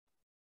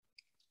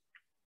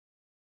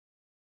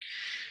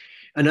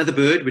 Another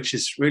bird which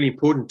is really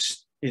important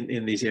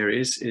in these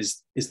areas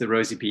is the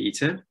rosy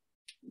bee-eater.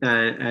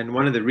 And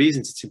one of the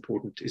reasons it's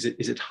important is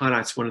it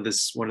highlights one of the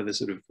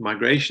sort of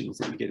migrations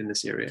that we get in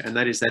this area. And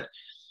that is that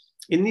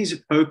in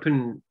these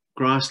open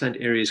grassland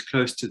areas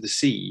close to the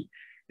sea,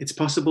 it's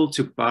possible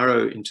to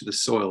burrow into the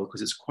soil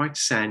because it's quite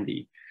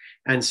sandy.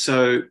 And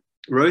so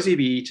rosy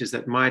bee-eaters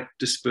that might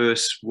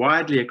disperse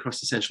widely across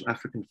the Central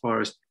African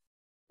forest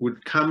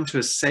would come to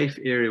a safe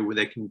area where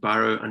they can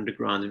burrow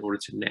underground in order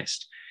to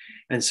nest.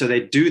 And so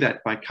they do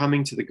that by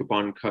coming to the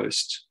Gabon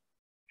coast,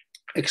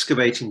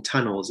 excavating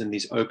tunnels in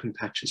these open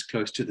patches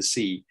close to the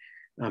sea,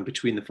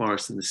 between the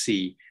forest and the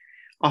sea,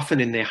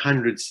 often in their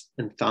hundreds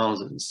and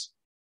thousands.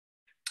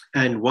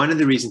 And one of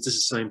the reasons this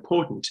is so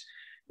important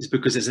is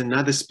because there's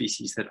another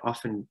species that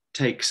often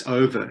takes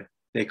over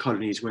their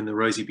colonies when the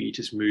rosy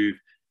bee-eaters move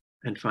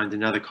and find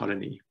another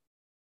colony.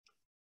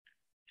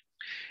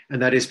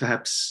 And that is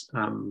perhaps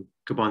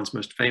Gabon's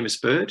most famous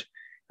bird,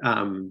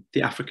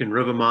 the African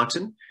river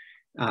martin.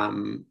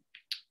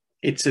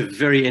 It's a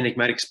very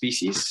enigmatic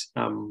species.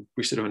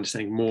 We're sort of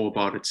understanding more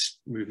about its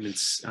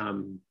movements,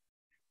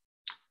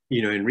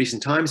 in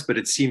recent times, but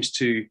it seems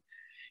to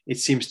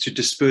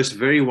disperse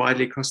very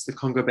widely across the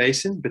Congo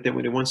Basin. But then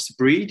when it wants to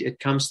breed, it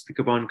comes to the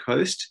Gabon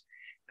coast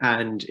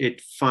and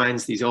it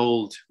finds these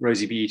old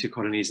rosy bee-eater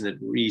colonies, and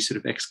it sort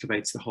of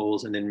excavates the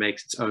holes and then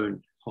makes its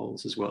own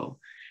holes as well.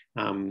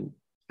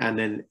 And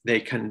then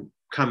they can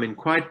come in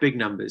quite big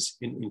numbers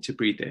to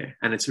breed there.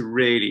 And it's a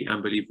really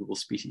unbelievable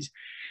species.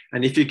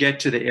 And if you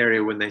get to the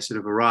area when they sort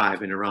of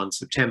arrive in around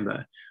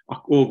September,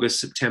 August,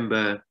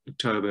 September,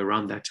 October,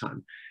 around that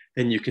time,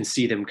 then you can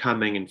see them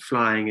coming and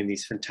flying in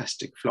these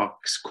fantastic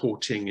flocks,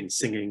 courting and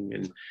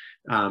singing.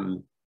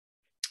 And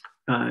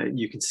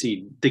you can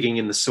see digging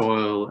in the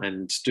soil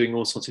and doing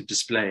all sorts of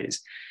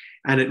displays.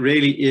 And it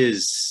really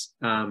is,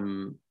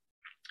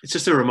 it's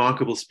just a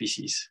remarkable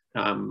species.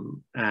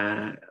 And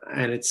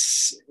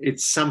it's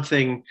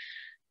something,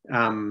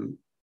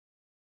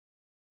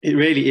 it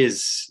really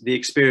is the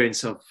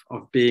experience of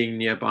being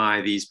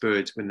nearby these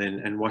birds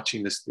and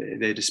watching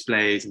their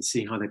displays and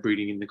seeing how they're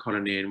breeding in the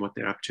colony and what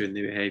they're up to in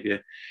their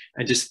behavior,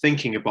 and just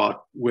thinking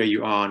about where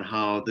you are and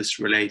how this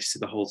relates to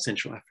the whole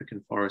Central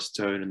African forest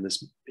zone and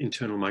this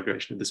internal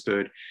migration of this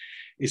bird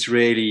is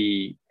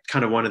really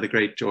kind of one of the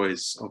great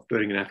joys of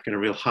birding in Africa, and a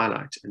real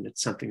highlight. And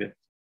it's something that,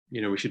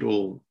 we should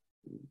all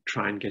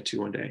try and get to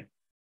one day.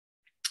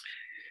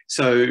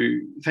 So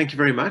thank you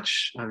very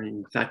much. I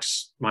mean,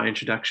 that's my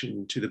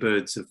introduction to the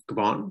birds of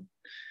Gabon.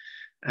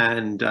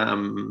 And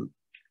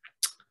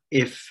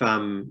if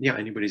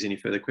anybody's any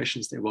further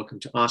questions, they're welcome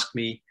to ask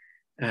me.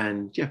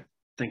 And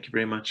thank you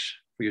very much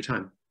for your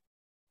time.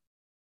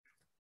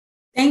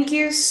 Thank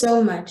you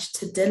so much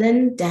to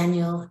Dylan,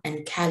 Daniel,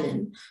 and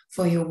Callan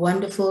for your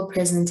wonderful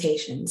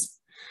presentations.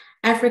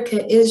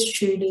 Africa is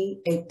truly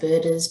a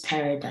birder's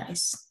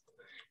paradise.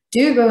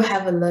 Do go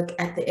have a look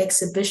at the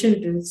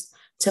exhibition booths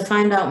to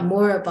find out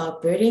more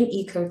about birding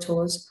eco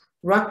tours,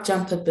 rock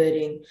jumper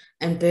birding,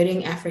 and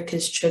Birding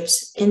Africa's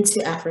trips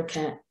into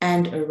Africa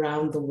and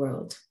around the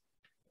world.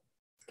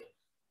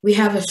 We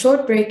have a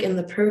short break in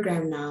the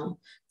program now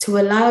to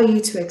allow you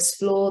to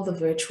explore the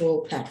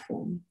virtual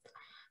platform.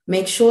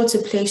 Make sure to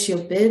place your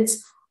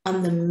bids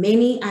on the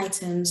many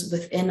items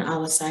within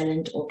our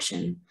silent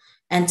auction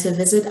and to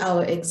visit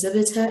our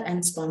exhibitor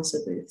and sponsor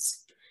booths.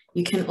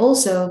 You can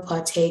also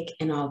partake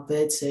in our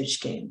bird search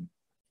game.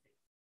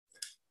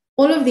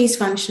 All of these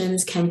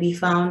functions can be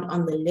found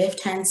on the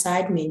left-hand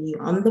side menu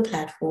on the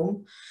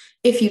platform.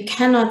 If you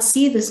cannot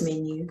see this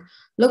menu,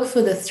 look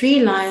for the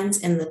 3 lines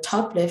in the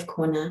top left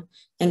corner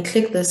and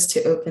click this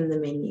to open the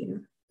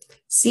menu.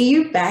 See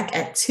you back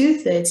at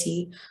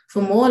 2:30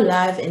 for more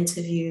live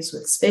interviews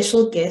with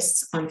special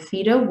guests on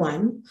Feeder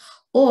 1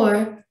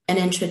 or an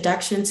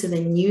introduction to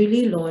the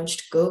newly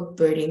launched Go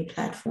Birding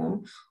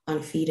platform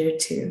on Feeder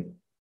 2.